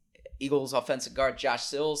 Eagles offensive guard Josh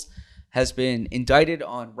Sills has been indicted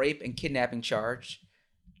on rape and kidnapping charges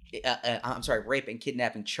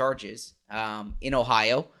in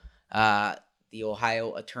Ohio. The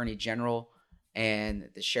Ohio Attorney General and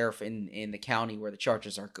the sheriff in the county where the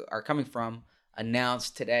charges are coming from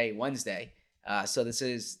announced today, Wednesday. So this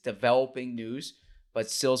is developing news, but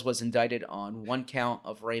Sills was indicted on one count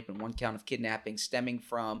of rape and one count of kidnapping stemming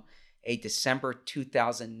from a December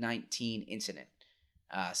 2019 incident.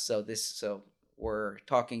 So we're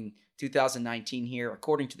talking 2019 here.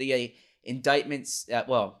 According to the indictments,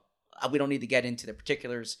 we don't need to get into the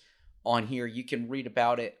particulars on here. You can read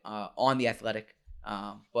about it on The Athletic.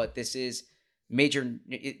 But this is major.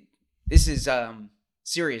 This is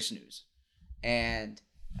serious news. And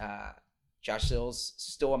Josh Sills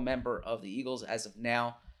still a member of the Eagles as of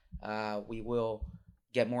now. We will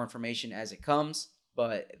get more information as it comes.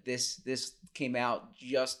 But this came out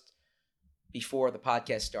just before the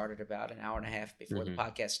podcast started, about an hour and a half before the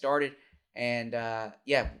podcast started. And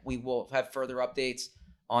we will have further updates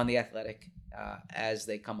on The Athletic as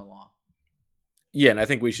they come along. Yeah, and I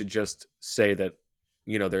think we should just say that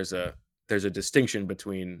there's a distinction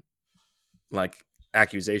between like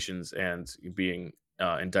accusations and being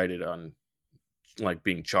indicted on like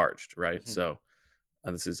being charged, right? Mm-hmm. So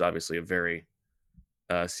this is obviously a very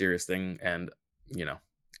serious thing, and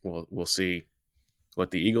we'll see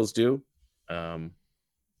what the Eagles do. I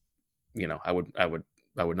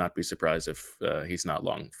would not be surprised if he's not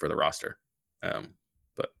long for the roster.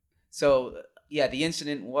 So the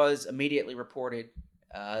incident was immediately reported.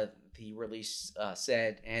 The release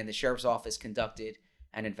said, and the sheriff's office conducted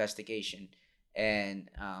an investigation, and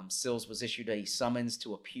Sills was issued a summons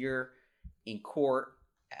to appear in court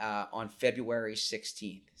on February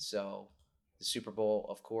 16th. So the Super Bowl,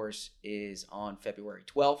 of course, is on February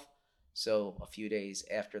 12th. So a few days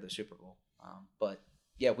after the Super Bowl.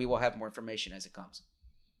 We will have more information as it comes.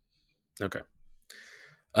 Okay.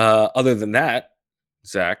 Other than that,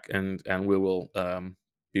 Zach, and we will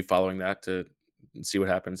be following that to see what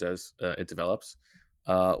happens as it develops.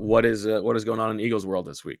 What is going on in Eagles world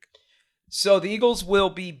this week? So the Eagles will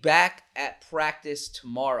be back at practice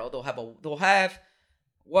tomorrow. They'll have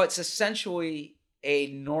what's essentially a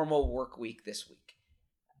normal work week this week.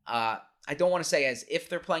 I don't want to say as if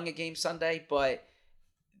they're playing a game Sunday, but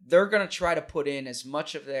they're going to try to put in as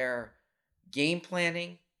much of their game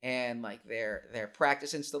planning and like their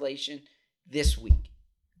practice installation this week.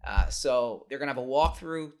 So they're going to have a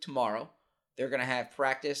walkthrough tomorrow. They're going to have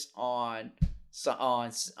practice on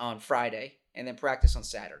Friday and then practice on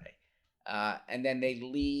Saturday. And then they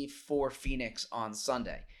leave for Phoenix on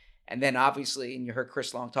Sunday. And then obviously, and you heard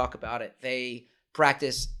Chris Long talk about it, they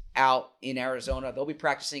practice out in Arizona. They'll be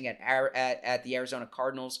practicing at the Arizona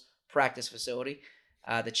Cardinals practice facility.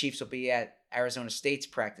 The Chiefs will be at Arizona State's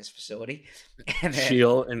practice facility. And then,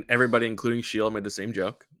 Sheil and everybody, including Sheil, made the same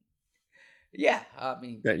joke yeah, I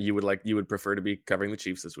mean, that you would prefer to be covering the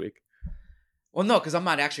Chiefs this week. well, no, because I'm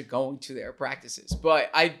not actually going to their practices, but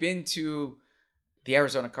I've been to the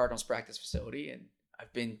Arizona Cardinals practice facility, and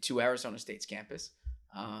I've been to Arizona State's campus.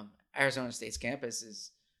 Arizona State's campus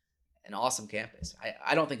is an awesome campus.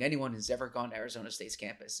 I don't think anyone has ever gone to Arizona State's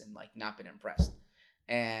campus and like not been impressed.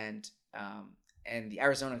 And the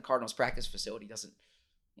Arizona Cardinals practice facility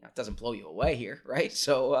doesn't blow you away here, right?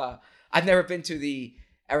 So I've never been to the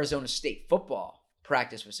Arizona State football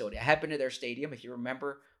practice facility. I have been to their stadium. If you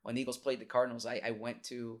remember when the Eagles played the Cardinals, I went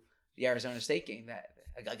to the Arizona State game that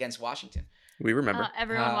against Washington. We remember.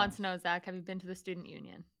 Everyone wants to know, Zach, have you been to the student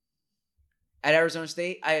union? At Arizona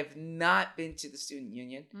State, I have not been to the student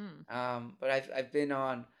union, but I've been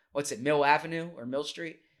on Mill Avenue or Mill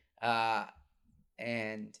Street,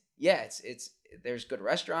 and yeah, there's good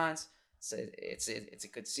restaurants. It's a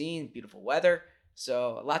good scene, beautiful weather,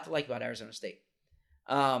 so a lot to like about Arizona State.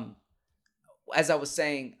 As I was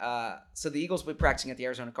saying, so the Eagles will be practicing at the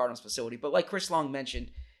Arizona Cardinals facility, but like Chris Long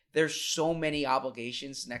mentioned, there's so many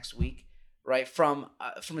obligations next week, right? From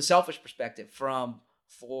a selfish perspective,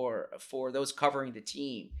 for those covering the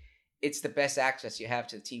team, it's the best access you have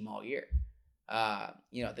to the team all year.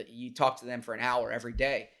 That you talk to them for an hour every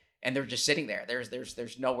day, and they're just sitting there.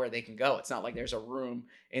 There's nowhere they can go. It's not like there's a room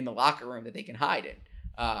in the locker room that they can hide in.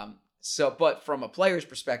 But from a player's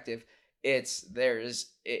perspective, it's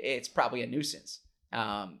probably a nuisance.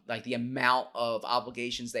 Like the amount of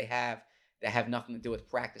obligations they have that have nothing to do with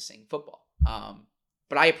practicing football.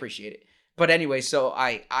 But I appreciate it. But anyway, so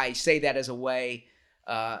I say that as a way.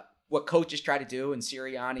 What coaches try to do, and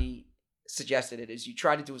Sirianni suggested it, is you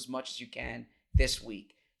try to do as much as you can this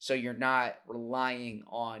week, so you're not relying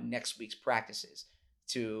on next week's practices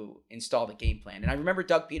to install the game plan. And I remember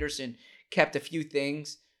Doug Peterson kept a few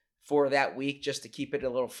things for that week just to keep it a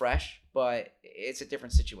little fresh, but it's a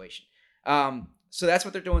different situation. So that's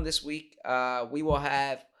what they're doing this week.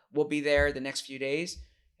 We'll be there the next few days.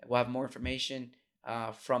 We'll have more information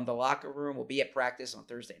from the locker room. We'll be at practice on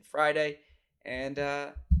Thursday and Friday. And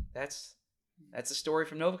that's the story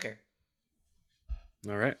from NovaCare.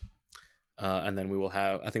 All right. And then we'll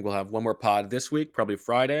have one more pod this week, probably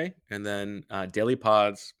Friday, and then daily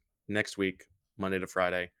pods next week, Monday to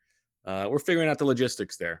Friday. We're figuring out the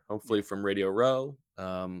logistics there, hopefully from Radio Row.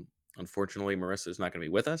 Unfortunately, Marissa is not going to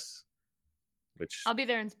be with us, which I'll be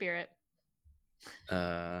there in spirit.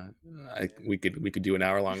 we could do an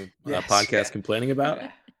hour-long podcast complaining about.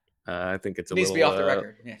 I think it's needs to be off the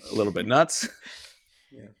record. Yeah. A little bit nuts.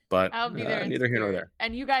 Yeah. But I'll be there neither here nor there.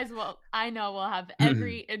 And you guys will have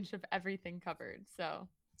every inch of everything covered. So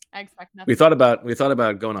I expect nothing. We thought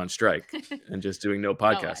about going on strike and just doing no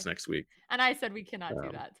podcasts next week. And I said we cannot do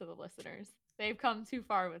that to the listeners. They've come too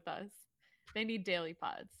far with us. They need daily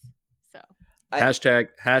pods. So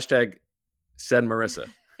hashtag said Marissa.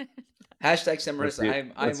 Hashtag send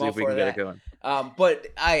Marissa. I'm all for that. But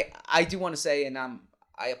I do want to say, and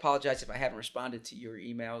I apologize if I haven't responded to your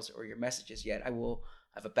emails or your messages yet. I will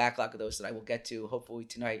have a backlog of those that I will get to hopefully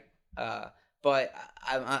tonight. But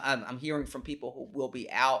I'm hearing from people who will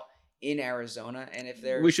be out in Arizona, and if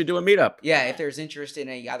there's, we should do a meetup. Yeah, if there's interest in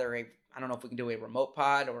I don't know if we can do a remote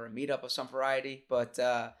pod or a meetup of some variety, but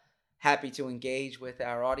happy to engage with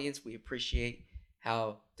our audience. We appreciate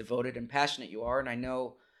how devoted and passionate you are, and I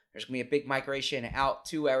know there's gonna be a big migration out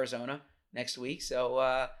to Arizona next week.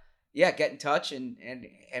 So get in touch and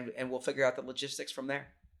we'll figure out the logistics from there.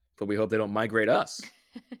 But we hope they don't migrate us.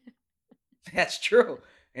 That's true.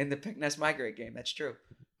 In the Pick Nest Migrate game, that's true.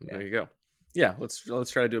 Yeah. There you go. Yeah, let's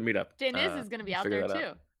try to do a meetup. Deniz is going to be out there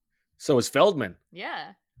too. So is Feldman.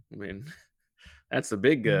 Yeah. I mean, that's the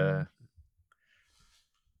big, the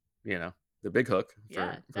big hook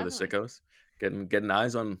for the sickos. Getting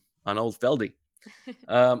eyes on old Feldy.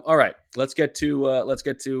 All right, let's get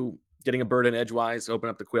to getting a bird in edgewise. Open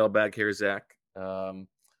up the quail bag here, Zach.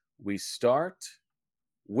 We start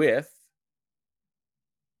with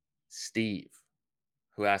Steve,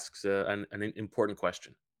 who asks an important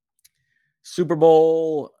question. Super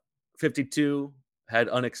Bowl 52 had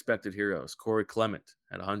unexpected heroes. Corey Clement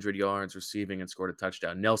had 100 yards receiving and scored a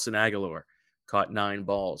touchdown. Nelson Aguilar caught 9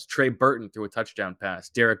 balls. Trey Burton threw a touchdown pass.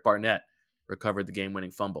 Derek Barnett recovered the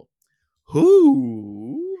game-winning fumble.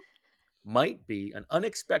 Who might be an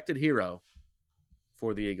unexpected hero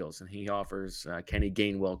for the Eagles? And he offers Kenny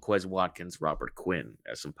Gainwell, Quez Watkins, Robert Quinn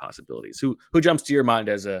as some possibilities. Who jumps to your mind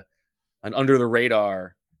as an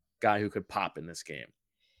under-the-radar guy who could pop in this game?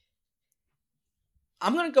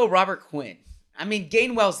 I'm going to go Robert Quinn. I mean,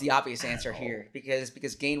 Gainwell's the obvious answer here because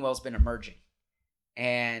Gainwell's been emerging.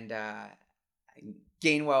 And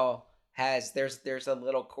Gainwell there's a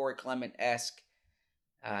little Corey Clement-esque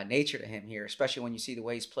nature to him here, especially when you see the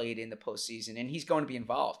way he's played in the postseason, and he's going to be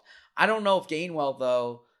involved. I don't know if Gainwell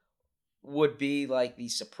though would be like the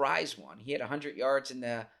surprise one. He had 100 yards in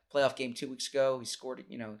the playoff game 2 weeks ago. He scored,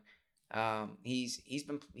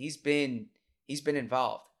 he's been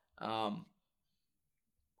involved.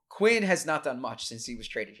 Quinn has not done much since he was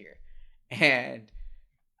traded here, and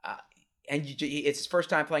it's his first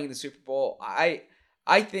time playing in the Super Bowl.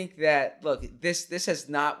 I think that look, this has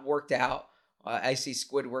not worked out. I see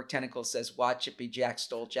Squidward Tentacles says, "Watch it be Jack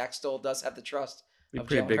Stoll." Jack Stoll does have the trust. Be of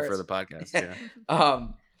pretty Jalen big Hurts. for the podcast. Yeah.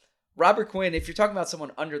 Robert Quinn, if you're talking about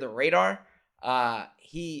someone under the radar,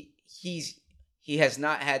 he has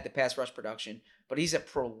not had the pass rush production, but he's a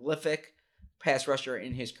prolific pass rusher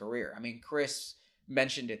in his career. I mean, Chris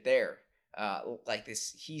mentioned it there. Like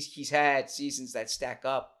this, he's had seasons that stack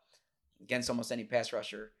up against almost any pass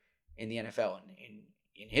rusher in the NFL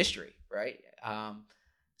in history, right?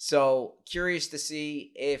 So curious to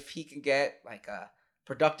see if he can get like a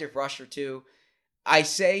productive rush or two. I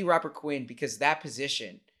say Robert Quinn because that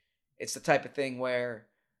position, it's the type of thing where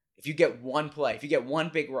if you get one play, if you get one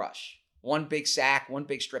big rush, one big sack, one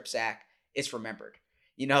big strip sack, it's remembered.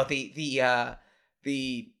 The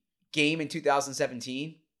game in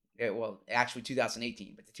 2017, well, actually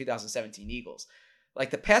 2018, but the 2017 Eagles, like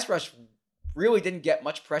the pass rush really didn't get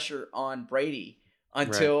much pressure on Brady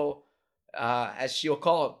until, as she'll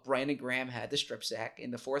call it, Brandon Graham had the strip sack in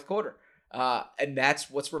the fourth quarter. And that's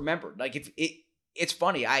what's remembered. Like it's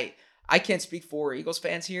funny. I can't speak for Eagles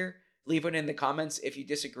fans here. Leave it in the comments if you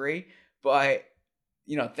disagree. But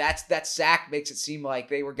that sack makes it seem like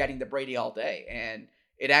they were getting the Brady all day, and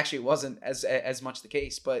it actually wasn't as much the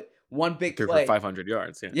case. But one big play for 500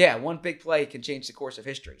 yards. Yeah, one big play can change the course of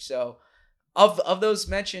history. So, of those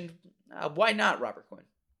mentioned, why not Robert Quinn?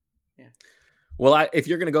 Yeah. Well, if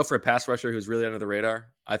you're going to go for a pass rusher who's really under the radar,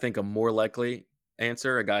 I think a more likely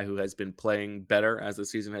answer, a guy who has been playing better as the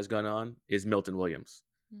season has gone on, is Milton Williams.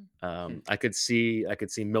 I could see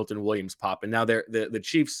Milton Williams pop. And now the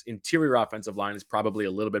Chiefs' interior offensive line is probably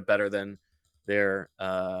a little bit better than their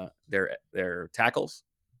tackles.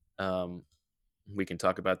 We can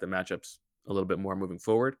talk about the matchups a little bit more moving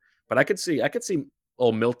forward. But I could see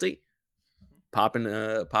old Milty popping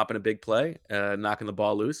a big play, knocking the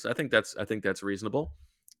ball loose. I think that's reasonable.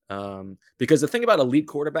 Because the thing about elite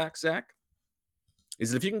quarterbacks, Zach,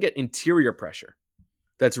 is that if you can get interior pressure,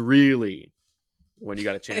 that's really when you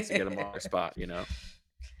got a chance to get them on their spot,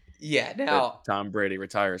 Yeah. Now Tom Brady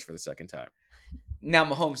retires for the second time. Now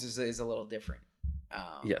Mahomes is a little different.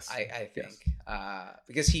 Yes, I think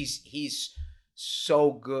because he's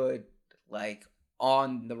so good, like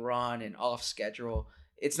on the run and off schedule.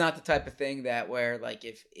 It's not the type of thing that where like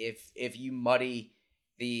if you muddy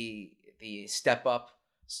the step up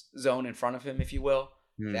zone in front of him, if you will,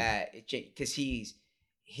 that because he's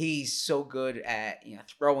so good at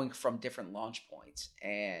throwing from different launch points,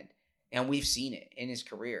 and we've seen it in his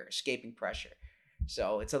career, escaping pressure.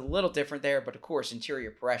 So it's a little different there, but of course,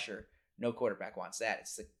 interior pressure, no quarterback wants that.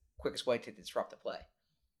 It's the quickest way to disrupt the play.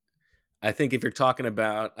 I think if you're talking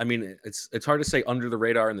about, I mean, it's hard to say under the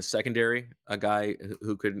radar in the secondary, a guy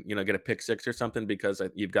who could get a pick six or something, because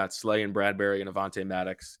you've got Slay and Bradbury and Avonte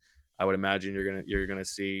Maddox. I would imagine you're gonna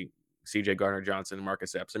see C.J. Gardner-Johnson and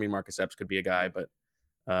Marcus Epps. I mean, Marcus Epps could be a guy, but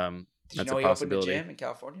that's a possibility. He opened a gym in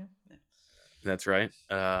California? Yeah. That's right.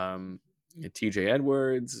 T.J.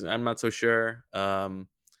 Edwards, I'm not so sure.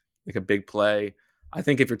 Like a big play. I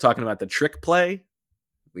think if you're talking about the trick play,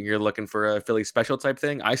 you're looking for a Philly special type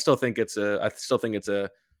thing. I still think it's a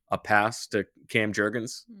pass to Cam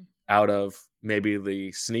Jurgens out of maybe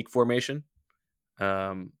the sneak formation.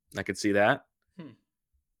 I could see that.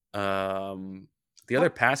 The other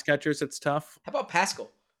pass catchers, it's tough. How about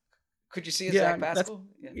Pascal? Could you see a Zach Pascal?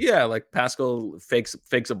 Yeah, like Pascal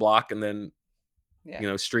fakes a block and then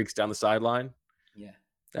streaks down the sideline. Yeah,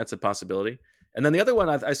 that's a possibility. And then the other one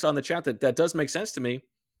I saw in the chat that does make sense to me.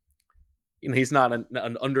 He's not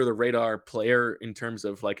an under the radar player in terms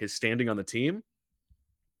of like his standing on the team.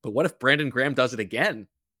 But what if Brandon Graham does it again?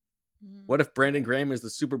 What if Brandon Graham is the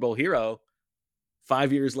Super Bowl hero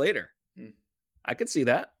 5 years later? I could see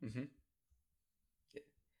that.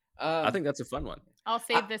 I think that's a fun one. I'll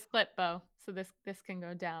save this clip, Bo, so this can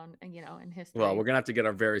go down, in history. Well, we're gonna have to get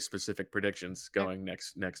our very specific predictions going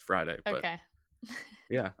next Friday. But okay.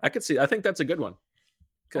 Yeah, I think that's a good one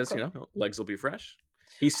because legs will be fresh.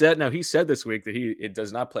 He said this week that it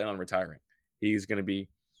does not plan on retiring. He's going to be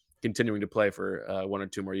continuing to play for 1 or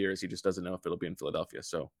 2 more years. He just doesn't know if it'll be in Philadelphia.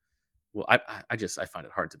 So, well, I find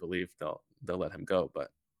it hard to believe they'll let him go,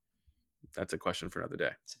 but that's a question for another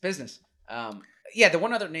day. It's a business. Yeah, the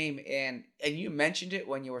one other name, and you mentioned it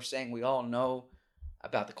when you were saying we all know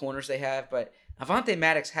about the corners they have, but Avante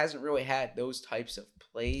Maddox hasn't really had those types of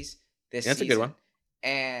plays this Yeah, that's a good season, one.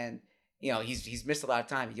 and he's missed a lot of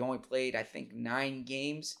time. He only played, I think, 9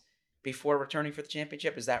 games before returning for the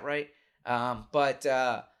championship. Is that right? But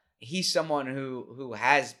he's someone who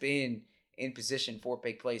has been in position for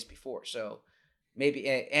big plays before, so maybe,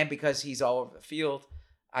 and because he's all over the field,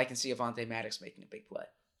 I can see Avante Maddox making a big play.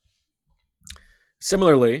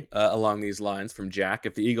 Similarly, along these lines from Jack,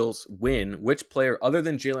 if the Eagles win, which player other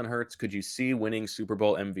than Jalen Hurts could you see winning Super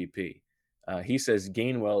Bowl MVP? He says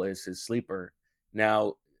Gainwell is his sleeper.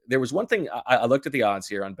 Now, there was one thing I looked at the odds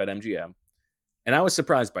here on BetMGM, and I was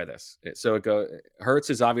surprised by this. So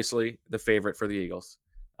Hurts is obviously the favorite for the Eagles,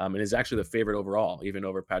 and is actually the favorite overall, even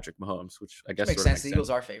over Patrick Mahomes, which I guess Makes sort of sense. The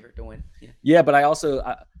Eagles are favored to win. Yeah. Yeah, but I also,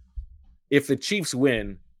 if the Chiefs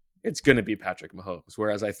win, it's going to be Patrick Mahomes.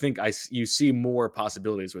 Whereas I think you see more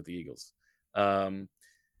possibilities with the Eagles.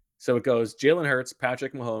 So it goes Jalen Hurts,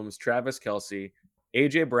 Patrick Mahomes, Travis Kelce,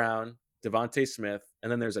 AJ Brown, Devontae Smith,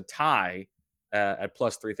 and then there's a tie at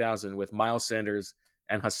plus 3,000 with Miles Sanders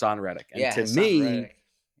and Hassan Reddick. And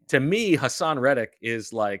to me, Hassan Reddick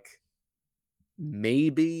is like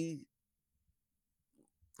maybe.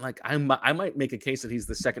 Like I might make a case that he's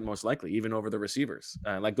the second most likely, even over the receivers.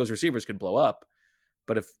 Like those receivers could blow up,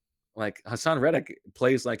 but if like Hassan Reddick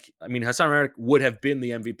plays Hassan Reddick would have been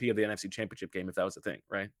the MVP of the NFC Championship game if that was the thing,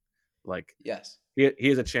 right? Like, yes, he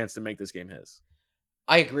has a chance to make this game his.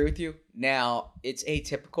 I agree with you. Now, it's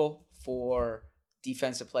atypical for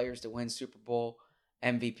defensive players to win Super Bowl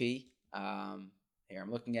MVP. Here, I'm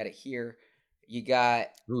looking at it here. You got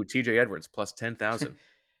TJ Edwards plus 10,000.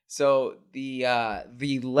 So the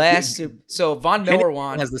last Von Miller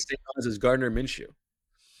won has the same odds as Gardner Minshew.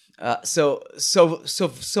 So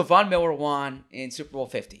Von Miller won in Super Bowl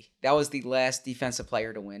 50. That was the last defensive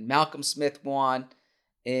player to win. Malcolm Smith won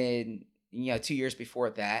in 2 years before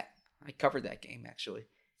that. I covered that game actually.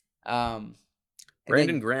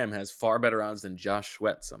 Brandon Graham has far better odds than Josh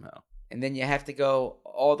Sweat somehow. And then you have to go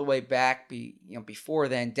all the way back before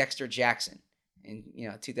then. Dexter Jackson in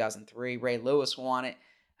 2003. Ray Lewis won it.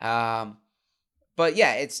 But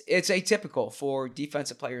yeah, it's atypical for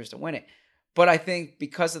defensive players to win it. But I think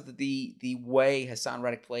because of the way Hassan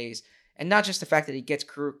Reddick plays, and not just the fact that he gets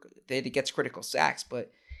critical sacks,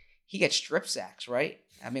 but he gets strip sacks, right?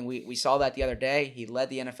 I mean, we saw that the other day. He led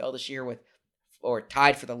the NFL this year or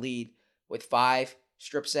tied for the lead with 5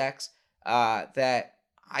 strip sacks. That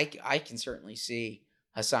I can certainly see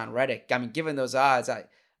Hassan Reddick. I mean, given those odds,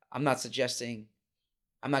 I'm not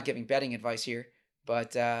giving betting advice here,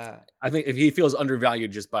 but I think if he feels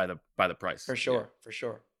undervalued just by the price. For sure.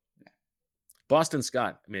 Yeah. Boston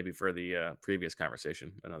Scott, maybe for the previous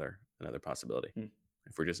conversation, another possibility.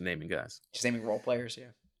 If we're just naming guys. Just naming role players,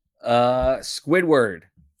 yeah. Squidward,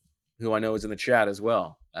 who I know is in the chat as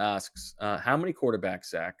well, asks, how many quarterbacks,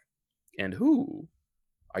 Zach, and who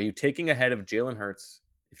are you taking ahead of Jalen Hurts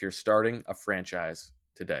if you're starting a franchise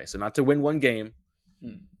today? So not to win one game,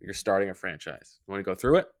 you're starting a franchise. You want to go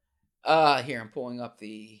through it? Here, I'm pulling up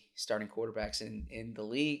the starting quarterbacks in the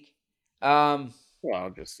league.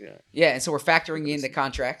 Well, yeah, and so we're factoring in the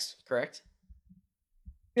contracts, correct?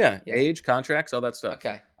 Yeah, age, contracts, all that stuff.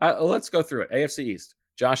 Okay. Let's go through it. AFC East.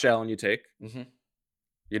 Josh Allen, you take. Mm-hmm.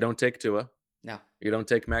 You don't take Tua. No. You don't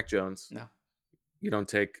take Mac Jones. No. You don't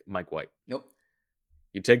take Mike White. Nope.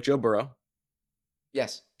 You take Joe Burrow.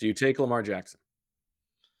 Yes. Do you take Lamar Jackson?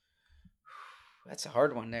 That's a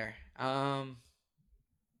hard one there.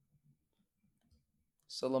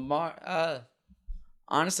 So Lamar,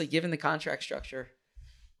 honestly, given the contract structure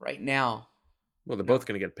right now. Well, they're both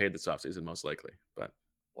going to get paid this offseason, most likely. But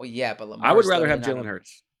Lamar. I would rather have Jalen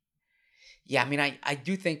Hurts. Yeah, I mean, I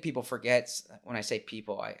do think people forget when I say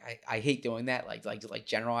people. I hate doing that, like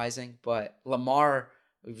generalizing. But Lamar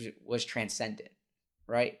was transcendent,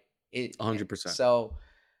 right? 100%. So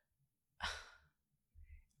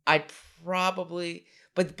I'd probably,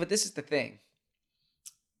 but this is the thing,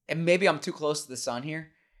 and maybe I'm too close to the sun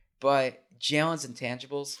here, but Jalen's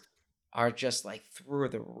intangibles are just like through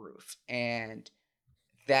the roof, and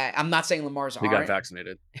that I'm not saying Lamar's aren't. He got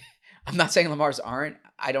vaccinated. I'm not saying Lamar's aren't.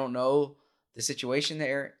 I don't know the situation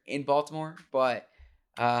there in Baltimore, but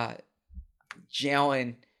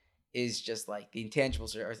Jalen is just like the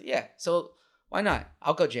intangibles are. Yeah, so why not?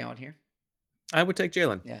 I'll go Jalen here. I would take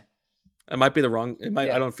Jalen. Yeah, it might be the wrong. It might.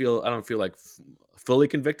 Yeah. I don't feel like fully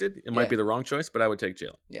convicted. It might be the wrong choice, but I would take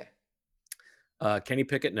Jalen. Yeah. Kenny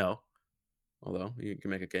Pickett, no. Although you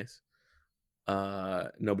can make a case.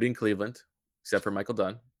 Nobody in Cleveland except for Michael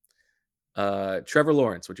Dunn. Trevor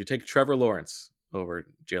Lawrence. Would you take Trevor Lawrence over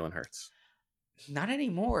Jalen Hurts? Not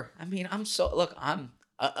anymore. I mean, I'm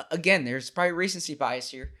again. There's probably recency bias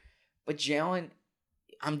here, but Jalen,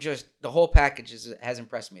 the whole package has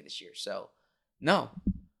impressed me this year. So, no,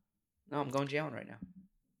 I'm going Jalen right now.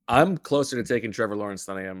 I'm closer to taking Trevor Lawrence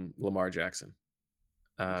than I am Lamar Jackson,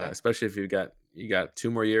 Okay. especially if you got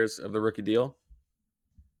 2 more years of the rookie deal.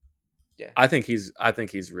 Yeah, I think he's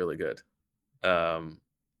really good.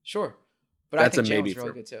 sure, but I That's a think maybe Jalen's really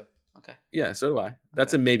for good too. Okay, yeah, so do I.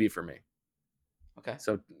 That's a Okay. maybe for me. okay.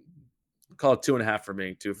 So call it 2.5 for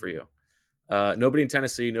me, 2 for you. Nobody in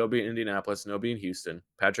Tennessee, nobody in Indianapolis, nobody in Houston.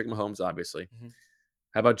 Patrick Mahomes, obviously. Mhm.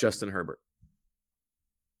 How about Justin Herbert?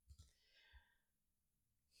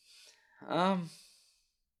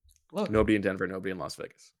 Look, Nobody in Denver, nobody in Las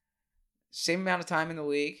Vegas. same amount of time in the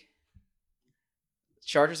league.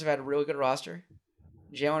 Chargers have had a really good roster.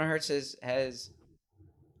 Jalen Hurts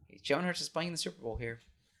Jalen Hurts is playing in the Super Bowl here.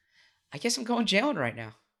 I guess I'm going Jalen right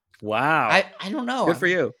now. Wow. I don't know. Good for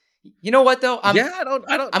you. You know what though? I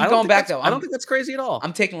don't I'm going back though. I don't think that's crazy at all.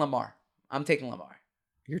 I'm taking Lamar.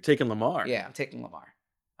 You're taking Lamar. Yeah, I'm taking Lamar.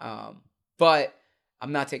 But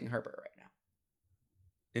I'm not taking Herbert right now.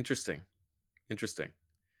 Interesting.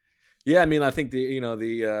 Yeah, I mean, I think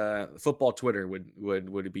the football Twitter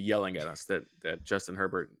would be yelling at us that Justin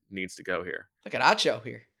Herbert needs to go here. Look at Acho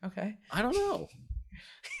here. Okay. I don't know.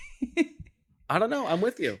 I'm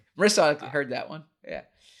with you. Marissa heard that one. Yeah.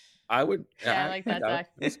 I would. Yeah, I like that, Zach.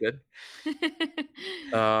 That's good.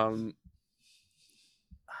 Um,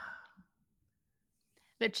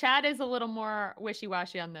 The chat is a little more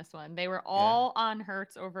wishy-washy on this one. They were all on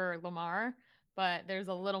Hurts over Lamar, but there's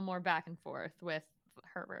a little more back and forth with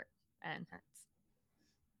Herbert and Hurts.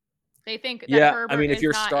 They think that yeah, Herbert I mean, if is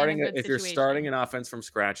you're not starting in a good if you're starting situation. an offense from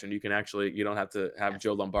scratch and you don't have to have Yes.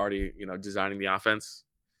 Joe Lombardi, designing the offense,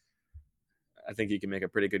 I think you can make a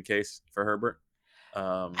pretty good case for Herbert.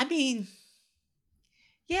 I mean,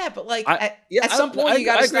 yeah, but like I at some point you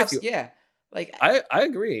got to agree stop. with you. Yeah. Like I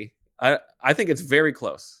agree. I think it's very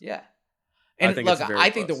close. yeah. I And think look, it's very I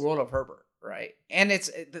think the close. world of Herbert, right? And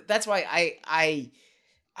that's why I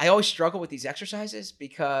always struggle with these exercises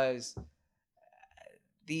because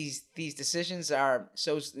these decisions are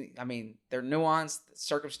I mean, they're nuanced,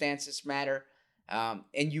 circumstances matter. And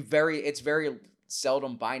it's very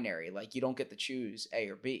seldom binary. Like you don't get to choose A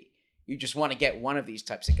or B. You just want to get one of these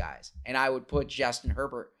types of guys. And I would put Justin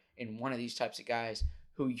Herbert in one of these types of guys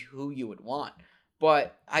who you would want.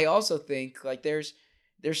 But I also think like there's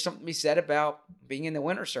something to be said about being in the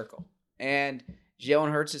winner's circle. And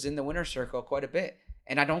Jalen Hurts is in the winner's circle quite a bit.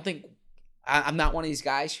 And I don't think I'm not one of these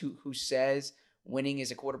guys who says winning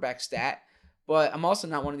is a quarterback stat, but I'm also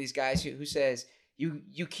not one of these guys who says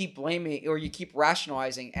you keep blaming or you keep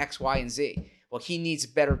rationalizing X, Y, and Z. Well, he needs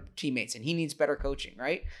better teammates and he needs better coaching,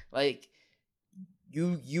 right? Like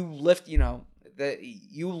you lift, you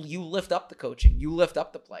lift up the coaching, you lift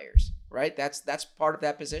up the players, right? That's part of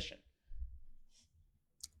that position.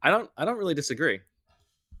 I don't really disagree.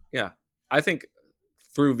 Yeah. I think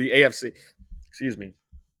through the AFC, excuse me,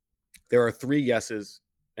 there are 3 yeses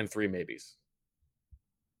and 3 maybes.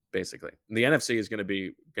 Basically. And the NFC is going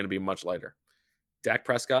to be much lighter. Dak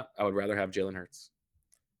Prescott, I would rather have Jalen Hurts.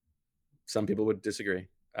 Some people would disagree.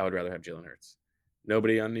 I would rather have Jalen Hurts.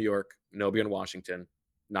 Nobody on New York, nobody on Washington,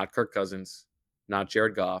 not Kirk Cousins, not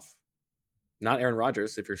Jared Goff, not Aaron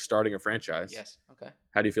Rodgers if you're starting a franchise. Yes. Okay.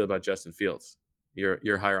 How do you feel about Justin Fields?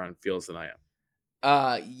 You're higher on Fields than I am.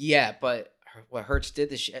 Yeah, but what Hurts did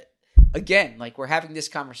this again, like we're having this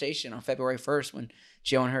conversation on February 1st when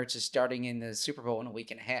Jalen Hurts is starting in the Super Bowl in a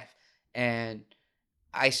week and a half. And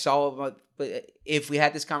I saw, but if we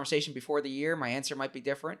had this conversation before the year, my answer might be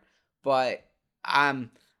different. But I'm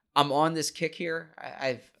on this kick here.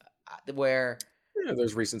 Where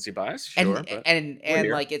there's recency bias, sure, and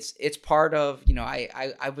like it's part of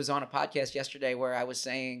I was on a podcast yesterday where I was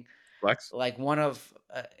saying flex. Like one of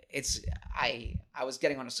I was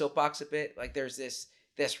getting on a soapbox a bit. Like there's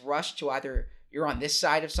this rush to either you're on this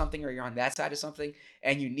side of something or you're on that side of something,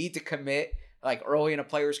 and you need to commit like early in a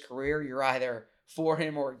player's career. You're either for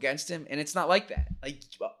him or against him, and it's not like that. Like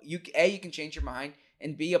you can change your mind,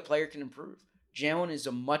 and B, a player can improve. Jalen is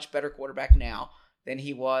a much better quarterback now than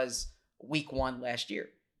he was week 1 last year,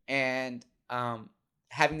 and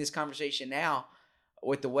having this conversation now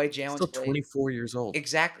with the way Jalen's still played, 24 years old.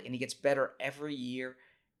 Exactly, and he gets better every year,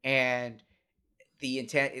 and the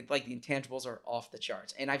intangibles are off the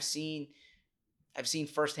charts. And I've seen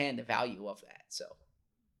firsthand the value of that.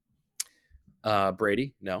 So,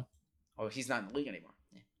 Brady, no. Oh, he's not in the league anymore.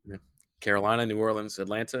 Yeah. Carolina, New Orleans,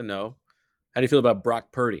 Atlanta, no. How do you feel about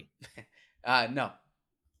Brock Purdy? No.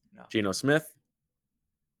 Geno Smith,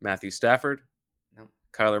 Matthew Stafford, No.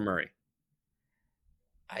 Kyler Murray.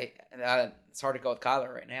 It's hard to go with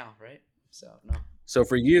Kyler right now, right? So no. So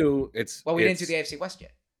for you, it's Well, we didn't do it's- the AFC West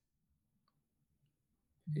yet.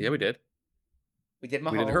 Yeah, we did. We did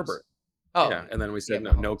Mahomes. We did Herbert. Oh, Yeah, and then we said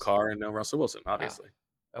yeah, no Mahomes. Carr and no Russell Wilson, obviously.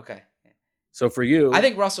 Okay. So for you, I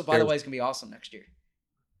think Russell, by the there's- way, is gonna be awesome next year.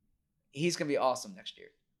 He's gonna be awesome next year.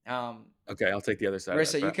 okay, I'll take the other side. of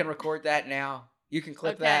Marissa, that you bet. can record that now. You can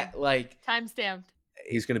clip Okay. that. Like Time stamped.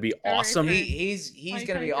 He's going to be All right. awesome. he's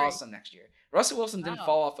gonna be 2023. awesome next year. Russell Wilson didn't Wow.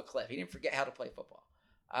 fall off a cliff. He didn't forget how to play football.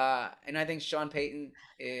 And I think Sean Payton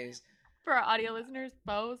is For our audio listeners,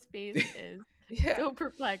 Bo's face is yeah. so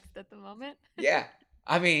perplexed at the moment. Yeah.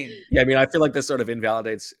 I mean, Yeah, I mean, I feel like this sort of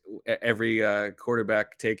invalidates every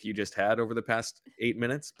quarterback take you just had over the past 8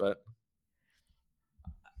 minutes, but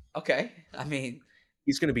okay. I mean,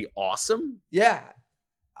 he's going to be awesome. yeah.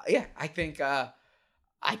 Yeah. I think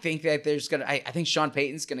that there's gonna I think Sean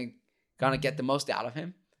Payton's gonna get the most out of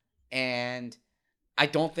him. And I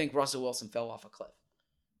don't think Russell Wilson fell off a cliff.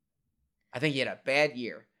 I think he had a bad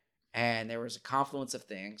year and there was a confluence of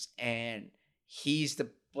things, and he's to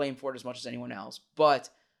blame for it as much as anyone else. But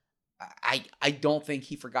I don't think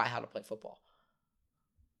he forgot how to play football.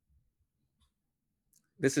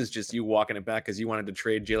 This is just you walking it back because you wanted to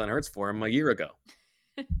trade Jalen Hurts for him a year ago.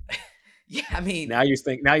 Yeah, I mean, Now you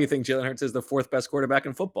think Jalen Hurts is the fourth best quarterback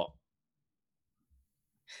in football.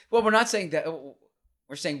 well, we're not saying that.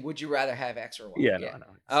 We're saying, would you rather have X or Y? Yeah,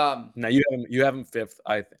 no. Now you have him fifth.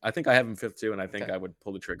 I think I have him fifth too, and I think Okay. I would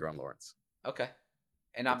pull the trigger on Lawrence. Okay.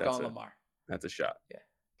 And I'm That's going it. Lamar. That's a shot. Yeah.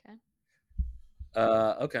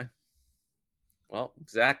 Okay. Okay. Well,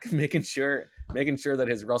 Zach making sure that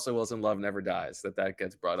his Russell Wilson love never dies. That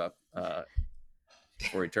gets brought up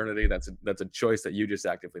for eternity. That's a choice that you just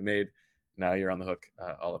actively made. Now you're on the hook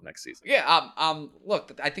all of next season. Yeah.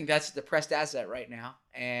 Look, I think that's the pressed asset right now,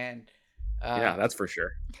 and Yeah, that's for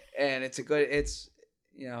sure. and it's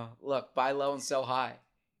look, buy low and sell high.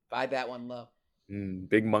 Buy that one low.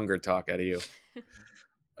 Big Munger talk out of you.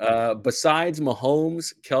 Besides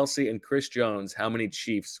Mahomes, Kelsey, and Chris Jones, how many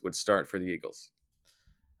Chiefs would start for the Eagles?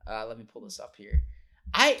 Let me pull this up here.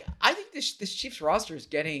 I think this Chiefs roster is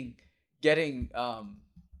getting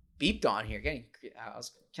beeped on here.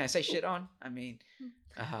 Can I say shit on? I mean,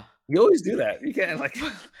 You always do that. You can't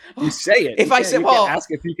you say it. If You I can't- say, you well- can't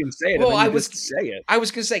ask if you can say it. well, and then I you was- just say it. I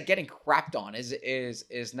was gonna say getting crapped on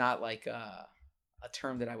is not like a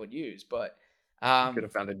term that I would use, but You could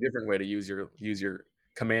have found a different way to use your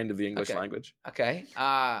command of the English Okay. language. okay.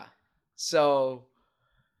 So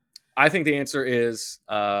I think the answer is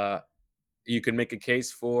you can make a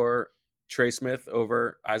case for Trey Smith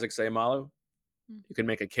over Isaac Seumalo. You can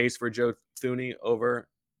make a case for Joe Thuney over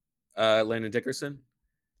Landon Dickerson.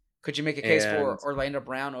 could you make a case for And- Orlando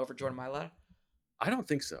Brown over Jordan Mailata? I don't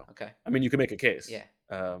think so. Okay. I mean, you can make a case. Yeah.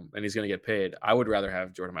 And he's going to get paid. I would rather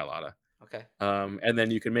have Jordan Mailata. Okay. And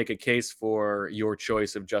then you can make a case for your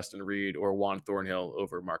choice of Justin Reed or Juan Thornhill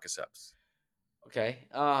over Marcus Epps. Okay.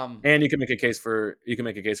 And you can make a case for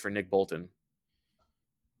Nick Bolton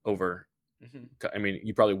over. Mhm, I mean,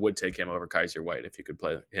 you probably would take him over Kaiser White if you could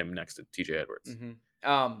play him next to TJ Edwards.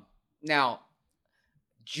 mhm. Now,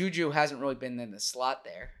 Juju hasn't really been in the slot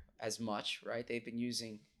there as much, right? They've been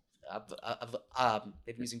using Valdez. Sure,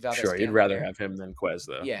 you'd Scantling rather there. have him than Quez,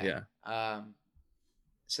 though. Yeah.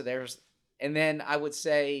 So and then I would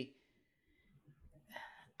say,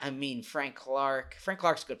 I mean, Frank Clark. Frank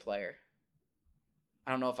Clark's a good player.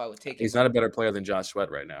 I don't know if I would take him. He's not a better player than Josh Sweat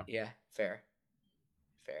right now. Yeah, fair.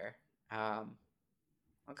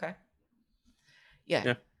 Okay.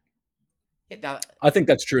 Yeah. Yeah. Now, I think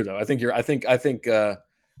that's true, though. I think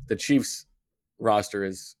the Chiefs roster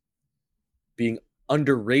is being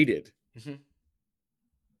underrated Mhm.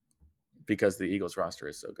 because the Eagles roster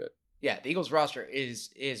is so good. yeah, the Eagles roster is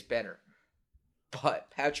better, but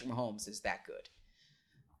Patrick Mahomes is that good.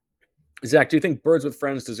 Zach, do you think Birds with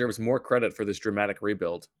Friends deserves more credit for this dramatic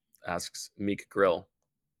rebuild? Asks Meek Grill.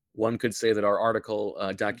 One could say that our article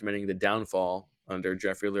documenting the downfall under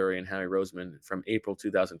Jeffrey Lurie and Howie Roseman from April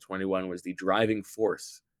 2021 was the driving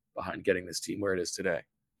force behind getting this team where it is today.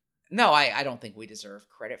 No, I don't think we deserve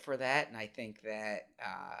credit for that, and I think that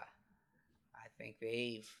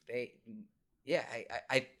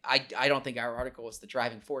I don't think our article was the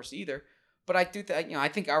driving force either, but I do I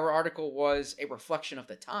think our article was a reflection of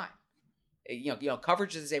the time.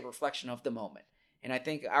 Coverage is a reflection of the moment, and I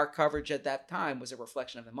think our coverage at that time was a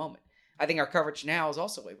reflection of the moment. I think our coverage now is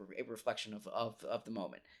also a reflection of the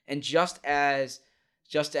moment, and just as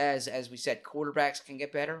we said, quarterbacks can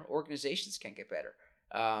get better, organizations can get better.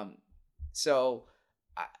 I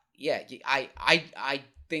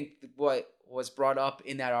think what was brought up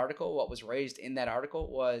in that article, what was raised in that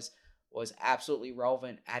article was was absolutely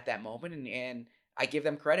relevant at that moment, and I give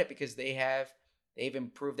them credit because they've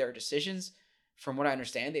improved their decisions. From what I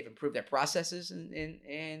understand, they've improved their processes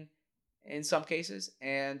in some cases,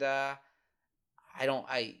 and I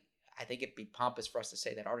think it'd be pompous for us to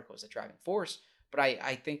say that article is a driving force, but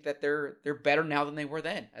I think that they're better now than they were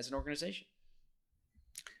then as an organization.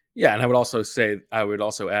 Yeah, and I would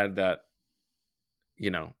also add that,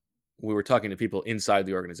 we were talking to people inside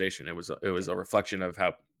the organization. It was a reflection of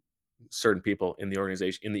how certain people in the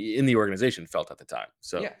organization felt at the time.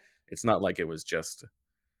 So Yeah. it's not like it was just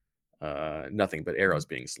nothing but arrows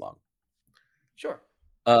being slung. Sure.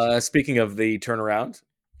 Speaking of the turnaround,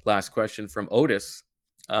 last question from Otis.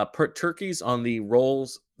 Per turkeys on the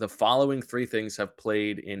rolls, the following three things have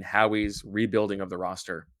played in Howie's rebuilding of the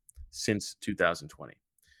roster since 2020: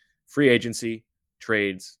 free agency,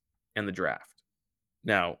 trades, and the draft.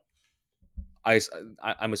 Now,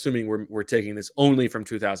 I'm assuming we're taking this only from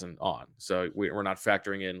 2000 on, so we're not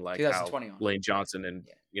factoring in like how 2020 on. Lane Johnson and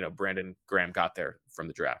Brandon Graham got there from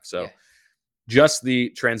the draft. So Yeah. just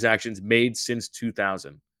the transactions made since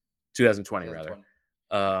 2020 rather.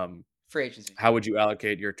 2020. Free agency. How would you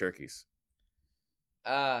allocate your turkeys?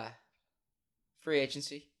 Free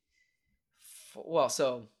agency. Well,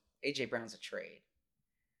 so AJ Brown's a trade.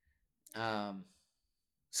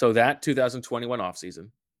 So that 2021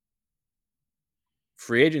 offseason,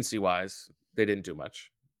 free agency wise, they didn't do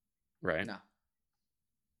much, right? No.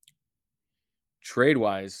 Trade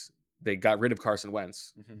wise, they got rid of Carson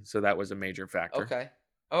Wentz, Mhm. so that was a major factor. Okay.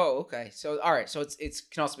 Oh, okay. So all right. So it's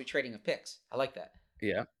can also be trading of picks. I like that.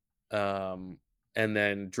 Yeah. And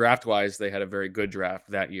then draft wise, they had a very good draft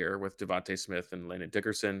that year with Devontae Smith and Landon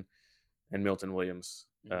Dickerson and Milton Williams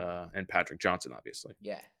and Patrick Johnson, obviously.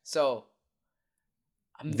 Yeah. So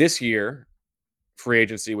This year, free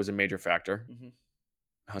agency was a major factor. Mhm.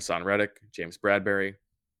 Hassan Reddick, James Bradbury,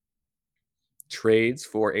 trades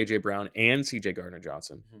for AJ Brown and CJ Gardner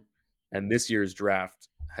Johnson. Mhm. And this year's draft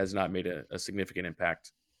has not made a significant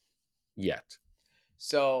impact yet.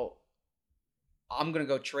 So I'm gonna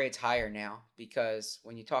go trades higher now because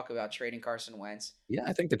when you talk about trading Carson Wentz Yeah,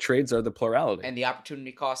 I think the trades are the plurality. and the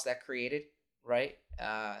opportunity cost that created, right?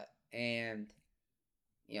 And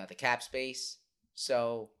the cap space.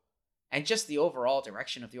 So, and just the overall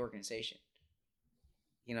direction of the organization.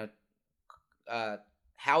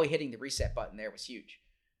 Howie hitting the reset button there was huge,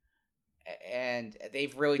 and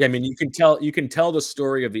they've really. Yeah, I mean, you can tell the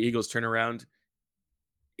story of the Eagles turnaround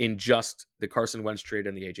in just the Carson Wentz trade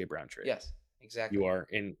and the AJ Brown trade. Yes, exactly. You are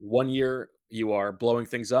in 1 year, you are blowing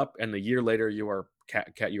things up, and the year later, you are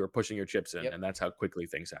pushing your chips in, Yep. and that's how quickly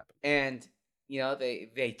things happen. And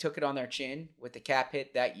they took it on their chin with the cap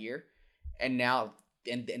hit that year, and now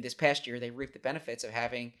in this past year they reaped the benefits of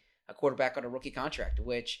having a quarterback on a rookie contract,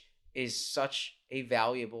 which is such a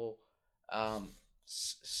valuable,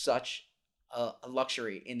 such a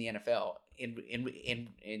luxury in the NFL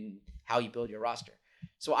in how you build your roster.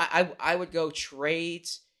 So I would go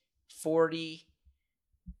trades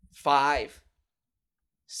 45,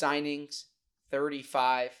 signings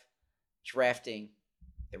 35, drafting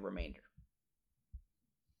the remainder.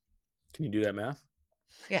 Can you do that math?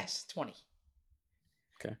 Yes, 20.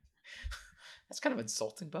 Okay. That's kind of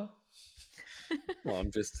insulting, Bo. Well,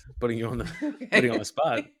 I'm just putting you on the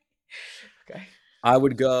spot. Okay. I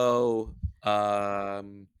would go,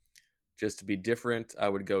 just to be different, I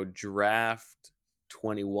would go draft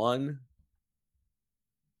 21,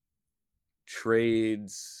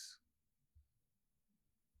 trades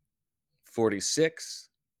 46,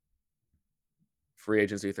 free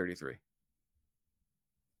agency 33.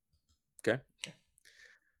 Okay.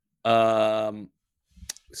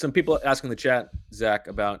 Some people asking in the chat, Zach,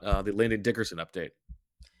 about the Landon Dickerson update.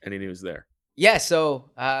 Any news there? Yeah, so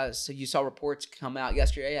you saw reports come out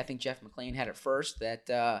yesterday. I think Jeff McLean had it first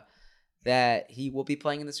that he will be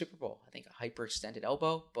playing in the Super Bowl. I think a hyperextended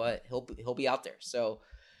elbow, but he'll be out there. So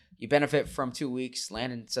you benefit from 2 weeks.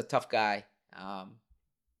 Landon's a tough guy,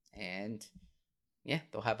 and yeah,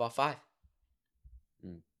 they'll have all 5.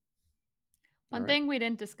 One thing we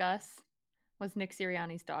didn't discuss was Nick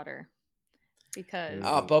Sirianni's daughter, because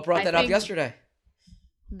Bo brought that up yesterday.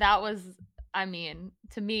 That was, I mean,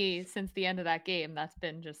 to me, since the end of that game, that's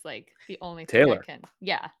been just like the only Taylor. thing I can.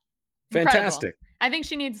 Yeah. Fantastic. Incredible. I think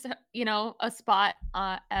she needs, a spot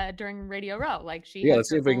during Radio Row. Like let's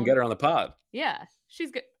see if we can get her on the pod. Yeah,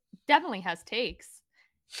 she's good. Definitely has takes.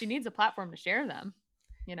 She needs a platform to share them.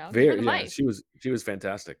 She was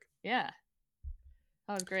fantastic. Yeah,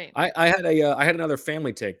 that was great. I had another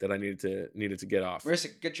family take that I needed to get off. Marissa,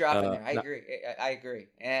 good drop in there. I agree.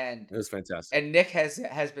 And it was fantastic. And Nick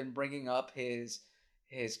has been bringing up his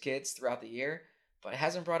kids throughout the year. but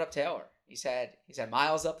hasn't brought up Taylor. He's had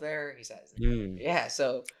Miles up there. He says, Hmm. yeah.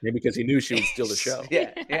 So Maybe because he knew she would steal the show.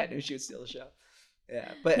 yeah, knew she would steal the show. Yeah,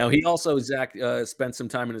 but Now he also, Zach, spent some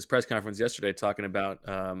time in his press conference yesterday talking about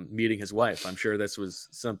meeting his wife. I'm sure this was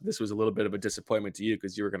a little bit of a disappointment to you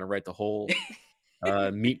because you were going to write the whole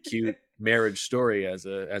meet cute marriage story as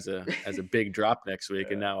a big drop next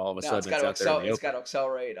week, and now all of a sudden it's out there in the it's open. got to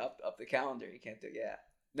accelerate up the calendar. You can't do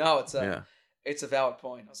No, it's a valid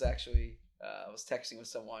point. I was actually I was texting with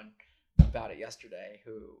someone about it yesterday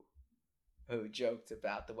who joked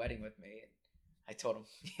about the wedding with me. I told him,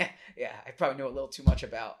 I probably knew a little too much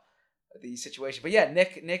about the situation. But yeah,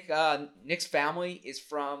 Nick's family is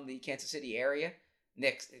from the Kansas City area.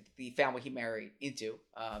 The family he married into,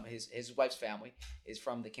 his wife's family is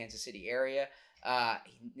from the Kansas City area.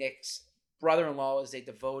 Nick's brother-in-law is a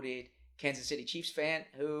devoted Kansas City Chiefs fan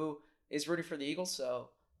who is rooting for the Eagles, so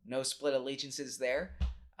no split allegiances there.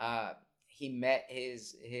 He met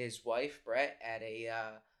his wife Brett at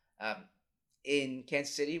in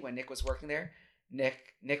Kansas City when Nick was working there.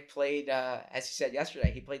 Nick played, as he said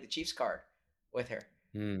yesterday, he played the Chiefs card with her.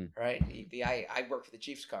 Right? I work for the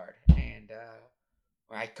Chiefs card, and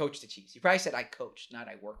or I coach the Chiefs. He probably said I coach, not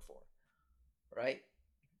I work for. Right?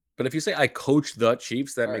 But if you say I coach the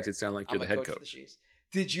Chiefs, that makes it sound like you're the head coach. The Chiefs.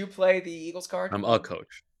 Did you play the Eagles card? I'm a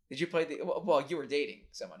coach. Did you play well, you were dating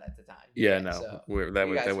someone at the time. Yeah, no. So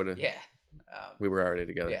that would have. Yeah. We were already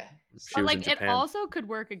together. Yeah. But like it also could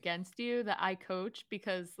work against you that I coach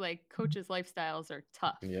because like coaches' lifestyles are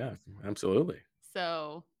tough. Yeah, absolutely.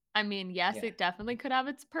 So I mean, yes, it definitely could have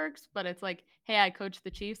its perks, but it's like, hey, I coach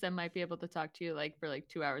the Chiefs. I might be able to talk to you like for like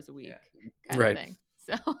 2 hours a week, kind of thing.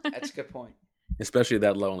 So that's a good point. Especially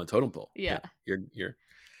that low on the totem pole. Yeah. You're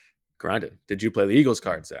grinded. Did you play the Eagles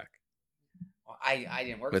card, Zach? Well, I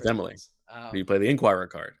didn't work with for Emily. Did you play the Inquirer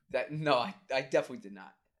card? No, I definitely did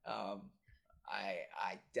not.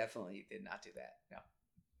 I definitely did not do that. No.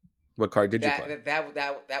 What card did you play?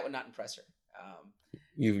 That would not impress her.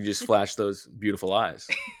 You just flashed those beautiful eyes.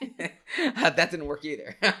 That didn't work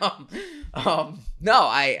either.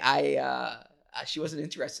 No, she wasn't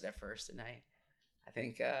interested at first, and I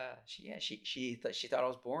think she thought I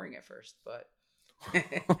was boring at first, but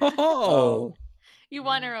you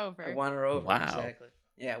won her over. I won her over. Wow. Exactly.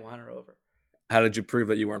 Yeah, I won her over. How did you prove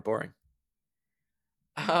that you weren't boring?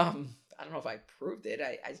 I don't know if I proved it.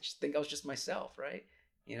 I just think I was just myself, right?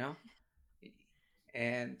 You know?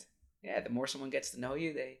 And the more someone gets to know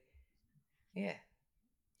you, Yeah.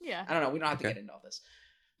 I don't know. We don't have to get into all this.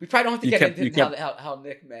 We probably don't have to get into how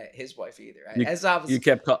Nick met his wife either. As I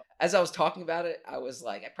was talking about it, I was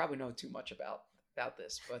like, I probably know too much about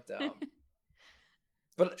this, but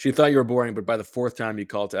she thought you were boring, but by the fourth time you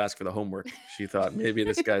called to ask for the homework, she thought maybe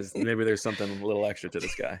there's something a little extra to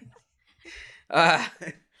this guy.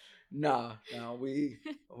 No, we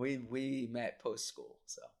met post school.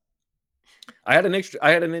 So I had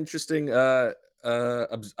an interesting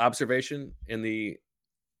observation in the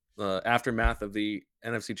aftermath of the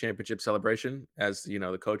NFC Championship celebration, as you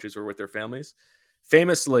know, the coaches were with their families.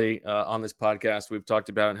 Famously, on this podcast, we've talked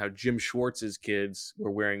about how Jim Schwartz's kids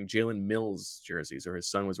were wearing Jalen Mills jerseys, or his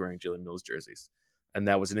son was wearing Jalen Mills jerseys, and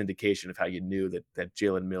that was an indication of how you knew that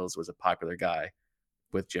Jalen Mills was a popular guy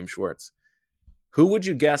with Jim Schwartz. Who would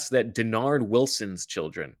you guess that Denard Wilson's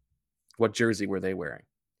children, what jersey were they wearing?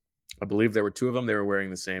 I believe there were two of them. They were wearing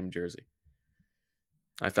the same jersey.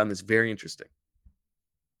 I found this very interesting.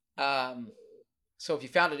 So if you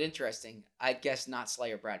found it interesting, I guess not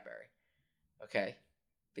Slayer Bradbury. Okay.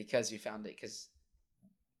 Because you found it, because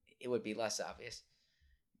it would be less obvious.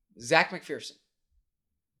 Zach McPherson.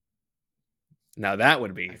 Now that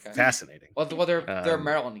would be fascinating. Well, they're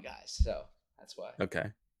Maryland guys, so that's why. Okay.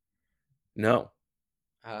 No.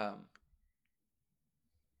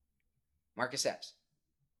 Marcus Epps.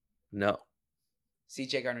 No.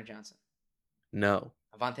 C.J. Gardner-Johnson. No.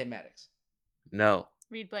 Avonte Maddox. No.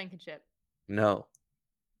 Reed Blankenship. No.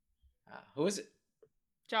 Who is it?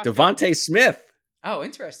 Josh Devontae Smith. Oh,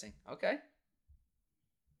 interesting. Okay.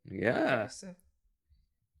 Yeah.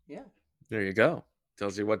 Yeah. There you go.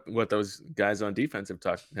 Tells you what those guys on defense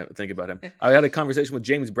think about him. I had a conversation with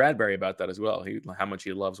James Bradbury about that as well. How much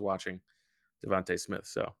he loves watching Devontae Smith.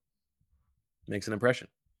 So makes an impression.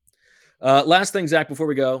 Last thing, Zach, before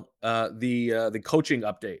we go, the coaching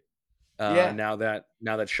update. Now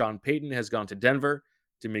that Sean Payton has gone to Denver,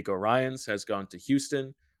 DeMeco Ryans has gone to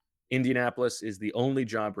Houston. Indianapolis is the only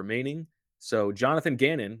job remaining. So Jonathan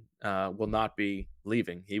Gannon will not be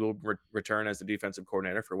leaving. He will return as the defensive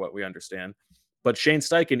coordinator, for what we understand. But Shane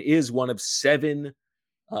Steichen is one of 7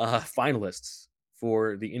 finalists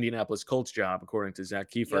for the Indianapolis Colts job, according to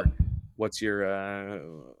Zach Kiefer. Yep. What's your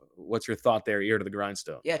what's your thought there? Ear to the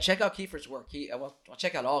grindstone. Yeah, check out Kiefer's work. Well,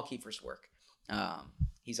 check out all Kiefer's work.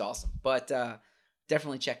 He's awesome. But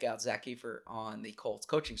definitely check out Zach Kiefer on the Colts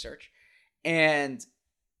coaching search. And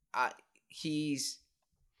I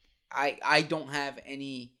don't have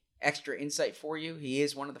any extra insight for you. He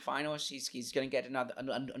is one of the finalists. He's going to get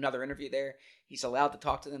another interview there. He's allowed to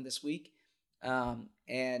talk to them this week,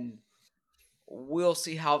 and we'll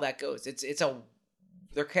see how that goes.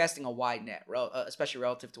 They're casting a wide net, especially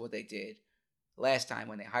relative to what they did last time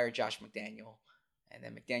when they hired Josh McDaniel, and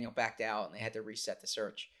then McDaniel backed out, and they had to reset the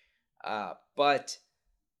search. But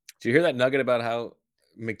do you hear that nugget about how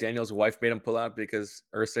McDaniel's wife made him pull out because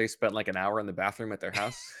Irsay spent like an hour in the bathroom at their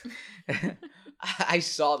house? I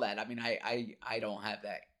saw that. I mean, I don't have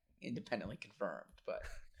that independently confirmed, but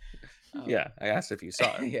yeah, I asked if you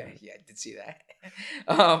saw it. yeah, I did see that.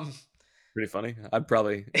 Pretty funny. I'd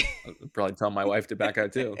probably tell my wife to back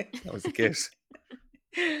out too. That was the case.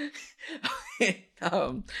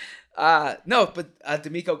 No, but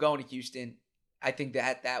D'Amico going to Houston, I think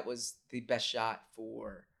that was the best shot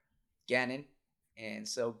for Gannon, and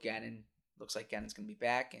so looks like Gannon's going to be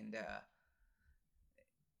back, and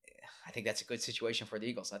I think that's a good situation for the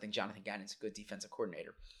Eagles. I think Jonathan Gannon's a good defensive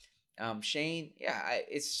coordinator. Shane,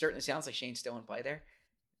 it certainly sounds like Shane's still in play there.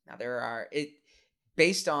 Now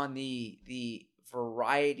based on the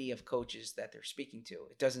variety of coaches that they're speaking to,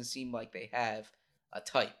 it doesn't seem like they have a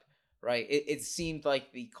type, right? It seemed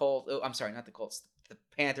like the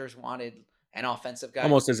Panthers wanted an offensive guy.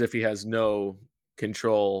 Almost as if he has no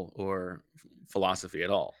control or philosophy at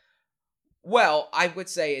all. Well, I would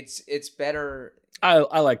say it's better. I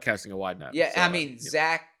like casting a wide net. Yeah, so I mean,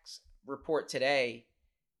 Zach's report today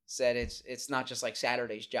said it's not just like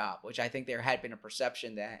Saturday's job, which I think there had been a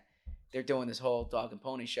perception that they're doing this whole dog and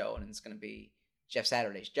pony show and it's going to be Jeff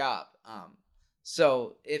Saturday's job.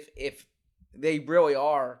 So if they really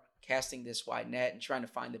are casting this wide net and trying to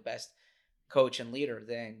find the best coach and leader,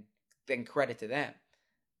 then credit to them.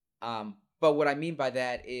 But what I mean by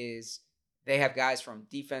that is they have guys from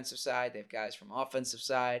defensive side, they have guys from offensive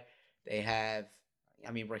side. They have,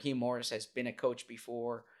 Raheem Morris has been a coach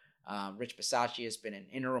before. Rich Bisaccia has been an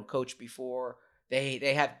interim coach before.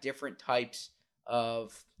 They have different types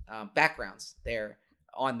of backgrounds there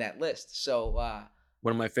on that list. So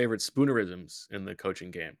one of my favorite spoonerisms in the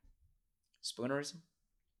coaching game. Spoonerism?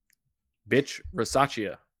 Bitch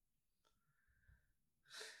Bisaccia.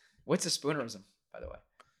 What's a spoonerism, by the way?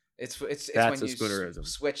 It's That's when a you spoonerism.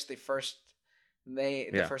 Switch the first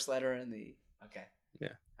first letter and the okay. Yeah.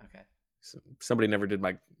 Okay. So somebody never did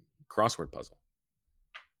my crossword puzzle.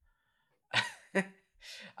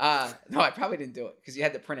 No, I probably didn't do it because you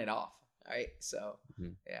had to print it off. Right. So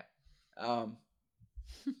yeah.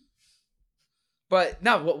 But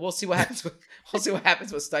no, we'll see what happens with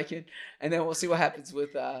Steichen, and then we'll see what happens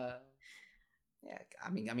with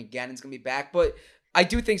Gannon's gonna be back, but I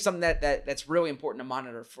do think something that's really important to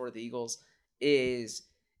monitor for the Eagles is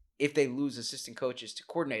if they lose assistant coaches to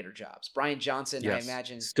coordinator jobs. Brian Johnson, Yes. I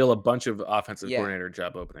imagine, Still a bunch of offensive coordinator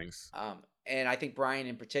job openings. and I think Brian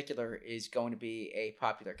in particular is going to be a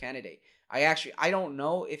popular candidate. I don't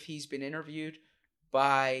know if he's been interviewed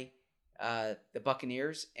by the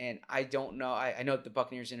Buccaneers, and I don't know. I know the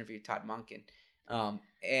Buccaneers interviewed Todd Monken,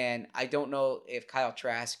 and I don't know if Kyle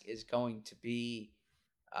Trask is going to be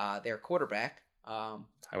their quarterback. I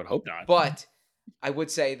would hope not. But I would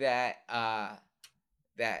say that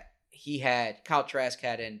Kyle Trask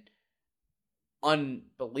had an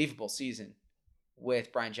unbelievable season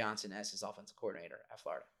with Brian Johnson as his offensive coordinator at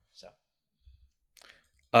Florida. So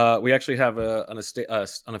we actually have an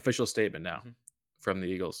official statement now from the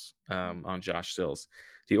Eagles on Josh Sills.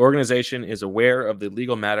 The organization is aware of the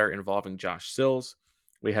legal matter involving Josh Sills.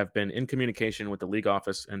 We have been in communication with the league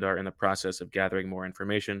office and are in the process of gathering more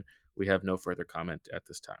information. We have no further comment at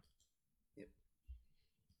this time. Yep.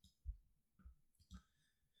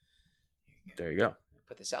 There you go.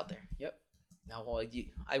 Put this out there. Yep. Now,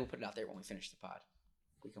 I will put it out there when we finish the pod.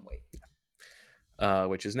 We can wait.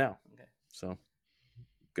 Which is now. Okay. So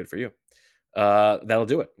good for you. That'll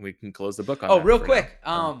do it. We can close the book on that real for quick.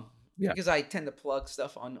 now. Because I tend to plug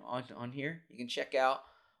stuff on here. You can check out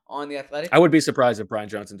on The Athletic. I would be surprised if Brian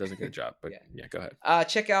Johnson does a good job, but yeah, go ahead.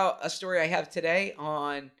 Check out a story I have today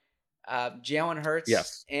on Jalen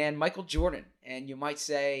Hurts and Michael Jordan. And you might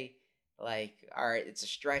say, like, all right, it's a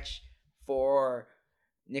stretch for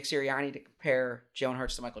Nick Sirianni to compare Jalen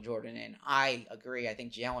Hurts to Michael Jordan. And I agree. I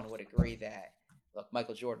think Jalen would agree that, look,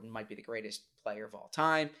 Michael Jordan might be the greatest player of all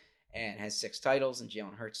time and has 6 titles, and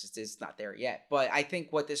Jalen Hurts is not there yet. But I think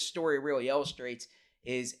what this story really illustrates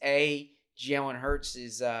is, Jalen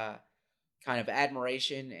Hurts' kind of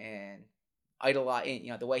admiration and idolize,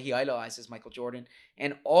 the way he idolizes Michael Jordan,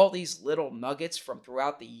 and all these little nuggets from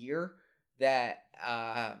throughout the year that,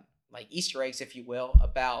 like Easter eggs, if you will,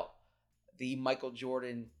 about the Michael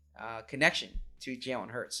Jordan connection to Jalen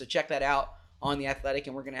Hurts. So check that out on The Athletic,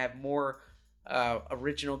 and we're going to have more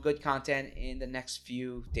original good content in the next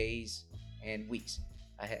few days and weeks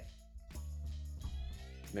ahead.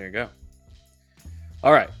 There you go.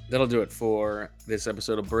 All right, that'll do it for this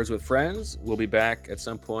episode of Birds with Friends. We'll be back at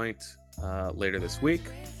some point later this week.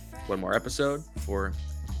 One more episode for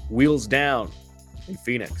Wheels Down in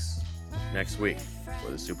Phoenix next week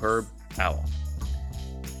for the Superb Owl.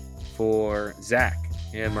 For Zach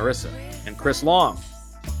and Marissa and Chris Long,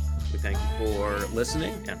 we thank you for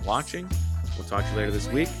listening and watching. We'll talk to you later this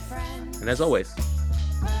week. And as always,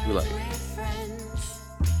 we love you.